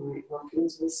and right, rocking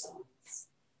to the sides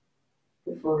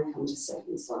before we come to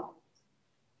second side.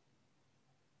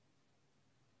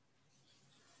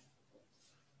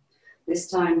 This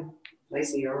time,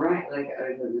 placing your right leg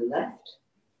over the left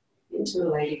into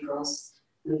a lady cross,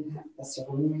 and that's the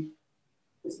wrong way,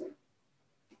 isn't it?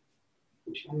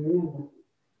 I'm trying to remember.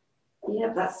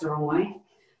 Yep, that's the wrong way.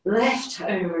 Left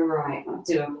over right. I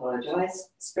do apologise.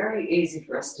 It's very easy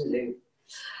for us to do,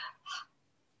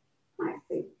 I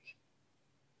think.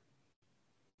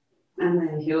 And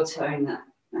then heel toeing that.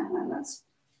 And that's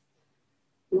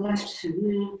left.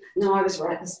 No, I was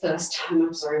right this first time.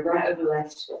 I'm sorry. Right over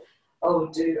left. Oh,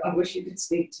 dude, I wish you could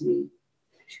speak to me.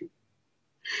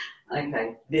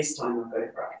 Okay, this time I'll go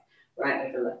right. Right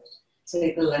over left.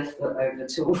 Take the left foot over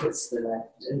towards the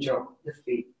left and drop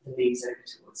the knees over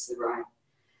towards the right.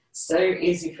 So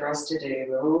easy for us to do.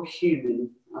 We're all human,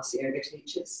 us yoga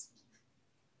teachers.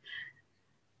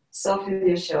 Soften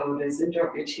your shoulders and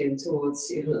drop your chin towards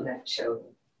your left shoulder.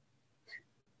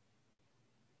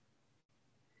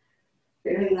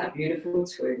 Feeling that beautiful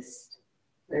twist,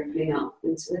 opening up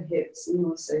into the hips and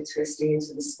also twisting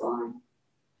into the spine.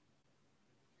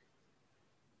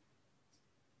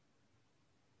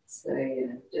 So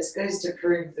yeah, just goes to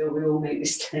prove that we all make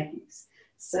mistakes.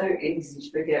 So easy to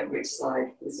forget which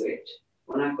side was which.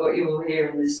 When I've got you all here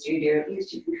in the studio, at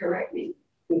least you can correct me.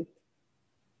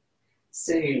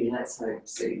 Soon, let's hope,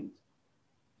 soon.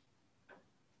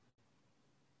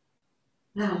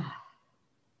 And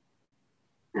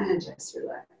just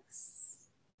relax.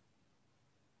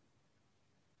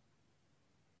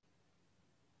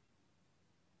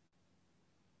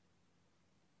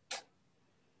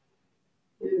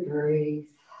 And breathe.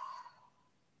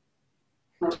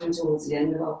 Coming towards the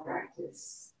end of our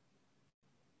practice.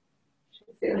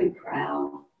 Feeling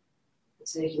proud for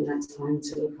taking that time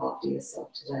to look after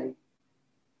yourself today.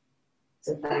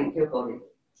 So thank your body.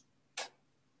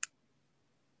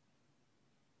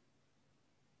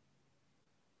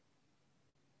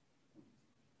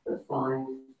 For 5,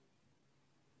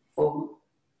 4,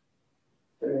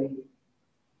 3,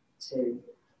 2,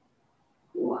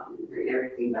 1. Bring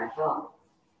everything back up.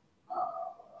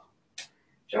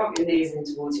 Drop your knees in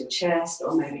towards your chest,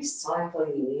 or maybe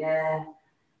cycling in the air.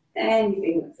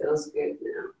 Anything that feels good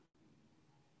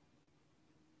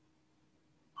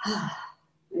now.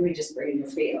 Maybe just bring your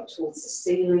feet up towards the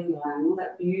ceiling, allowing all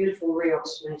that beautiful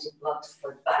reoxygenated blood to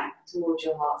flow back towards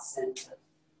your heart center.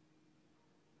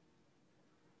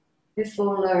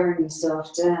 Before lowering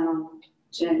yourself down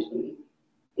gently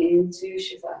into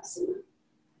Shavasana.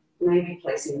 Maybe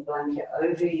placing a blanket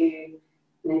over you,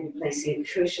 maybe placing a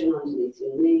cushion underneath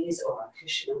your knees or a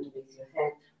cushion underneath your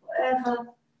head,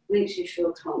 whatever makes you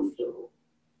feel comfortable.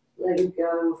 Letting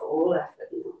go of all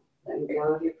effort now, letting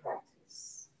go of your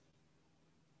practice.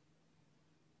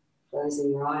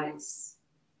 Closing your eyes,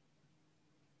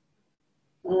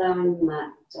 allowing the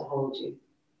mat to hold you,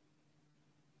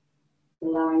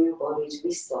 allowing your body to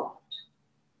be soft,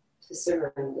 to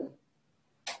surrender.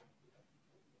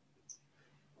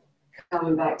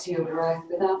 Coming back to your breath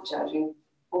without judging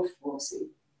or forcing.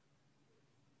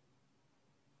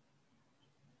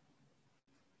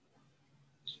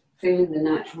 Feeling the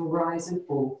natural rise and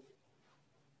fall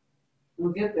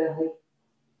of your belly,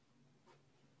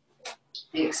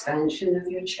 the expansion of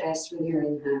your chest with your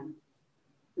inhale,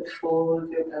 the fall of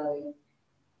your belly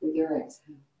with your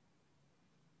exhale.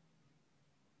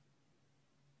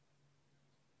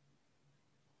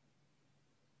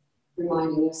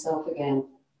 Reminding yourself again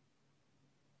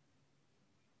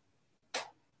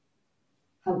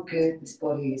how good this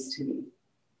body is to you.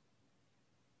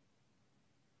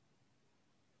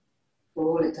 For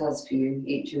all it does for you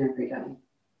each and every day.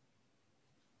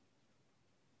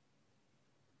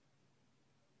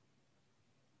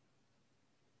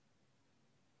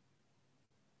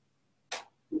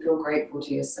 And feel grateful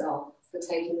to yourself for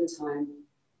taking the time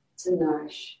to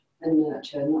nourish and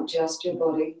nurture not just your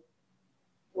body,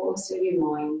 but also your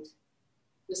mind,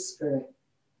 your spirit,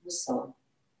 your soul.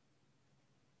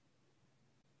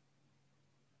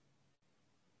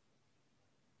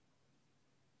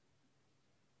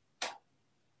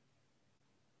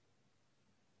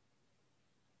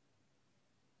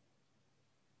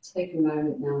 Take a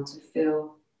moment now to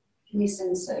feel any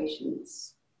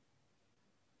sensations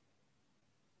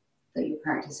that your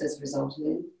practice has resulted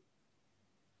in.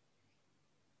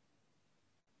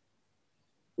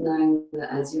 Knowing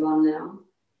that as you are now,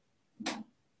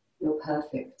 you're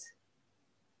perfect.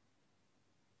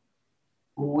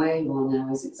 And where you are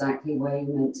now is exactly where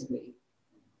you're meant to be.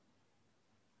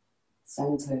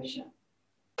 Santosha.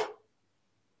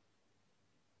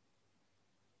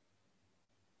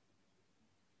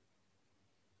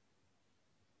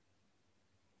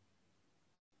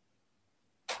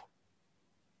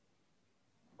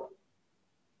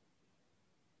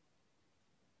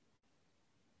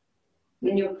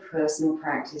 In your personal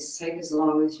practice, take as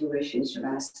long as you wish in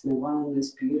Shavasana, one of the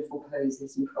most beautiful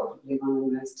poses and probably one of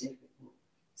the most difficult.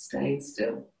 Staying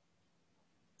still.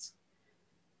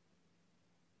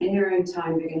 In your own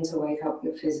time, begin to wake up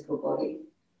your physical body.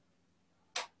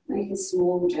 Making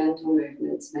small, gentle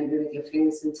movements, maybe with your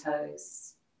fingers and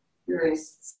toes, your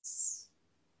wrists,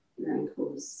 your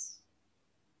ankles.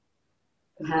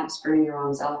 Perhaps bring your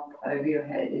arms up over your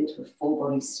head into a full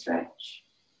body stretch.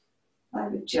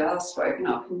 Like you've just woken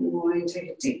up in the morning,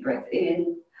 take a deep breath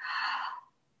in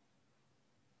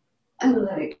and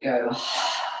let it go.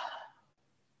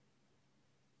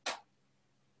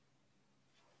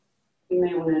 You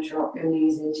may want to drop your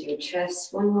knees into your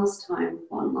chest one last time,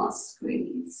 one last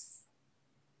squeeze.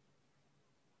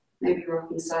 Maybe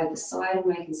rocking side to side,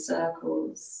 making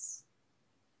circles.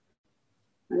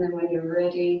 And then when you're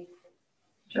ready,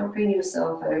 dropping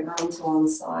yourself over onto one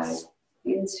side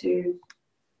into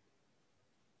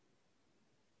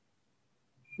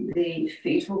the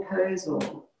fetal pose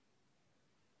or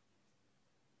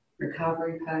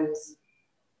recovery pose.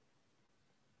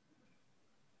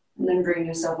 And then bring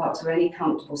yourself up to any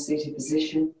comfortable seated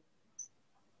position.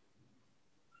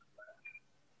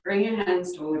 Bring your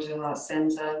hands towards your heart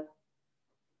center.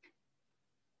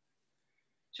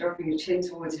 Dropping your chin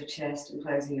towards your chest and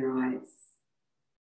closing your eyes.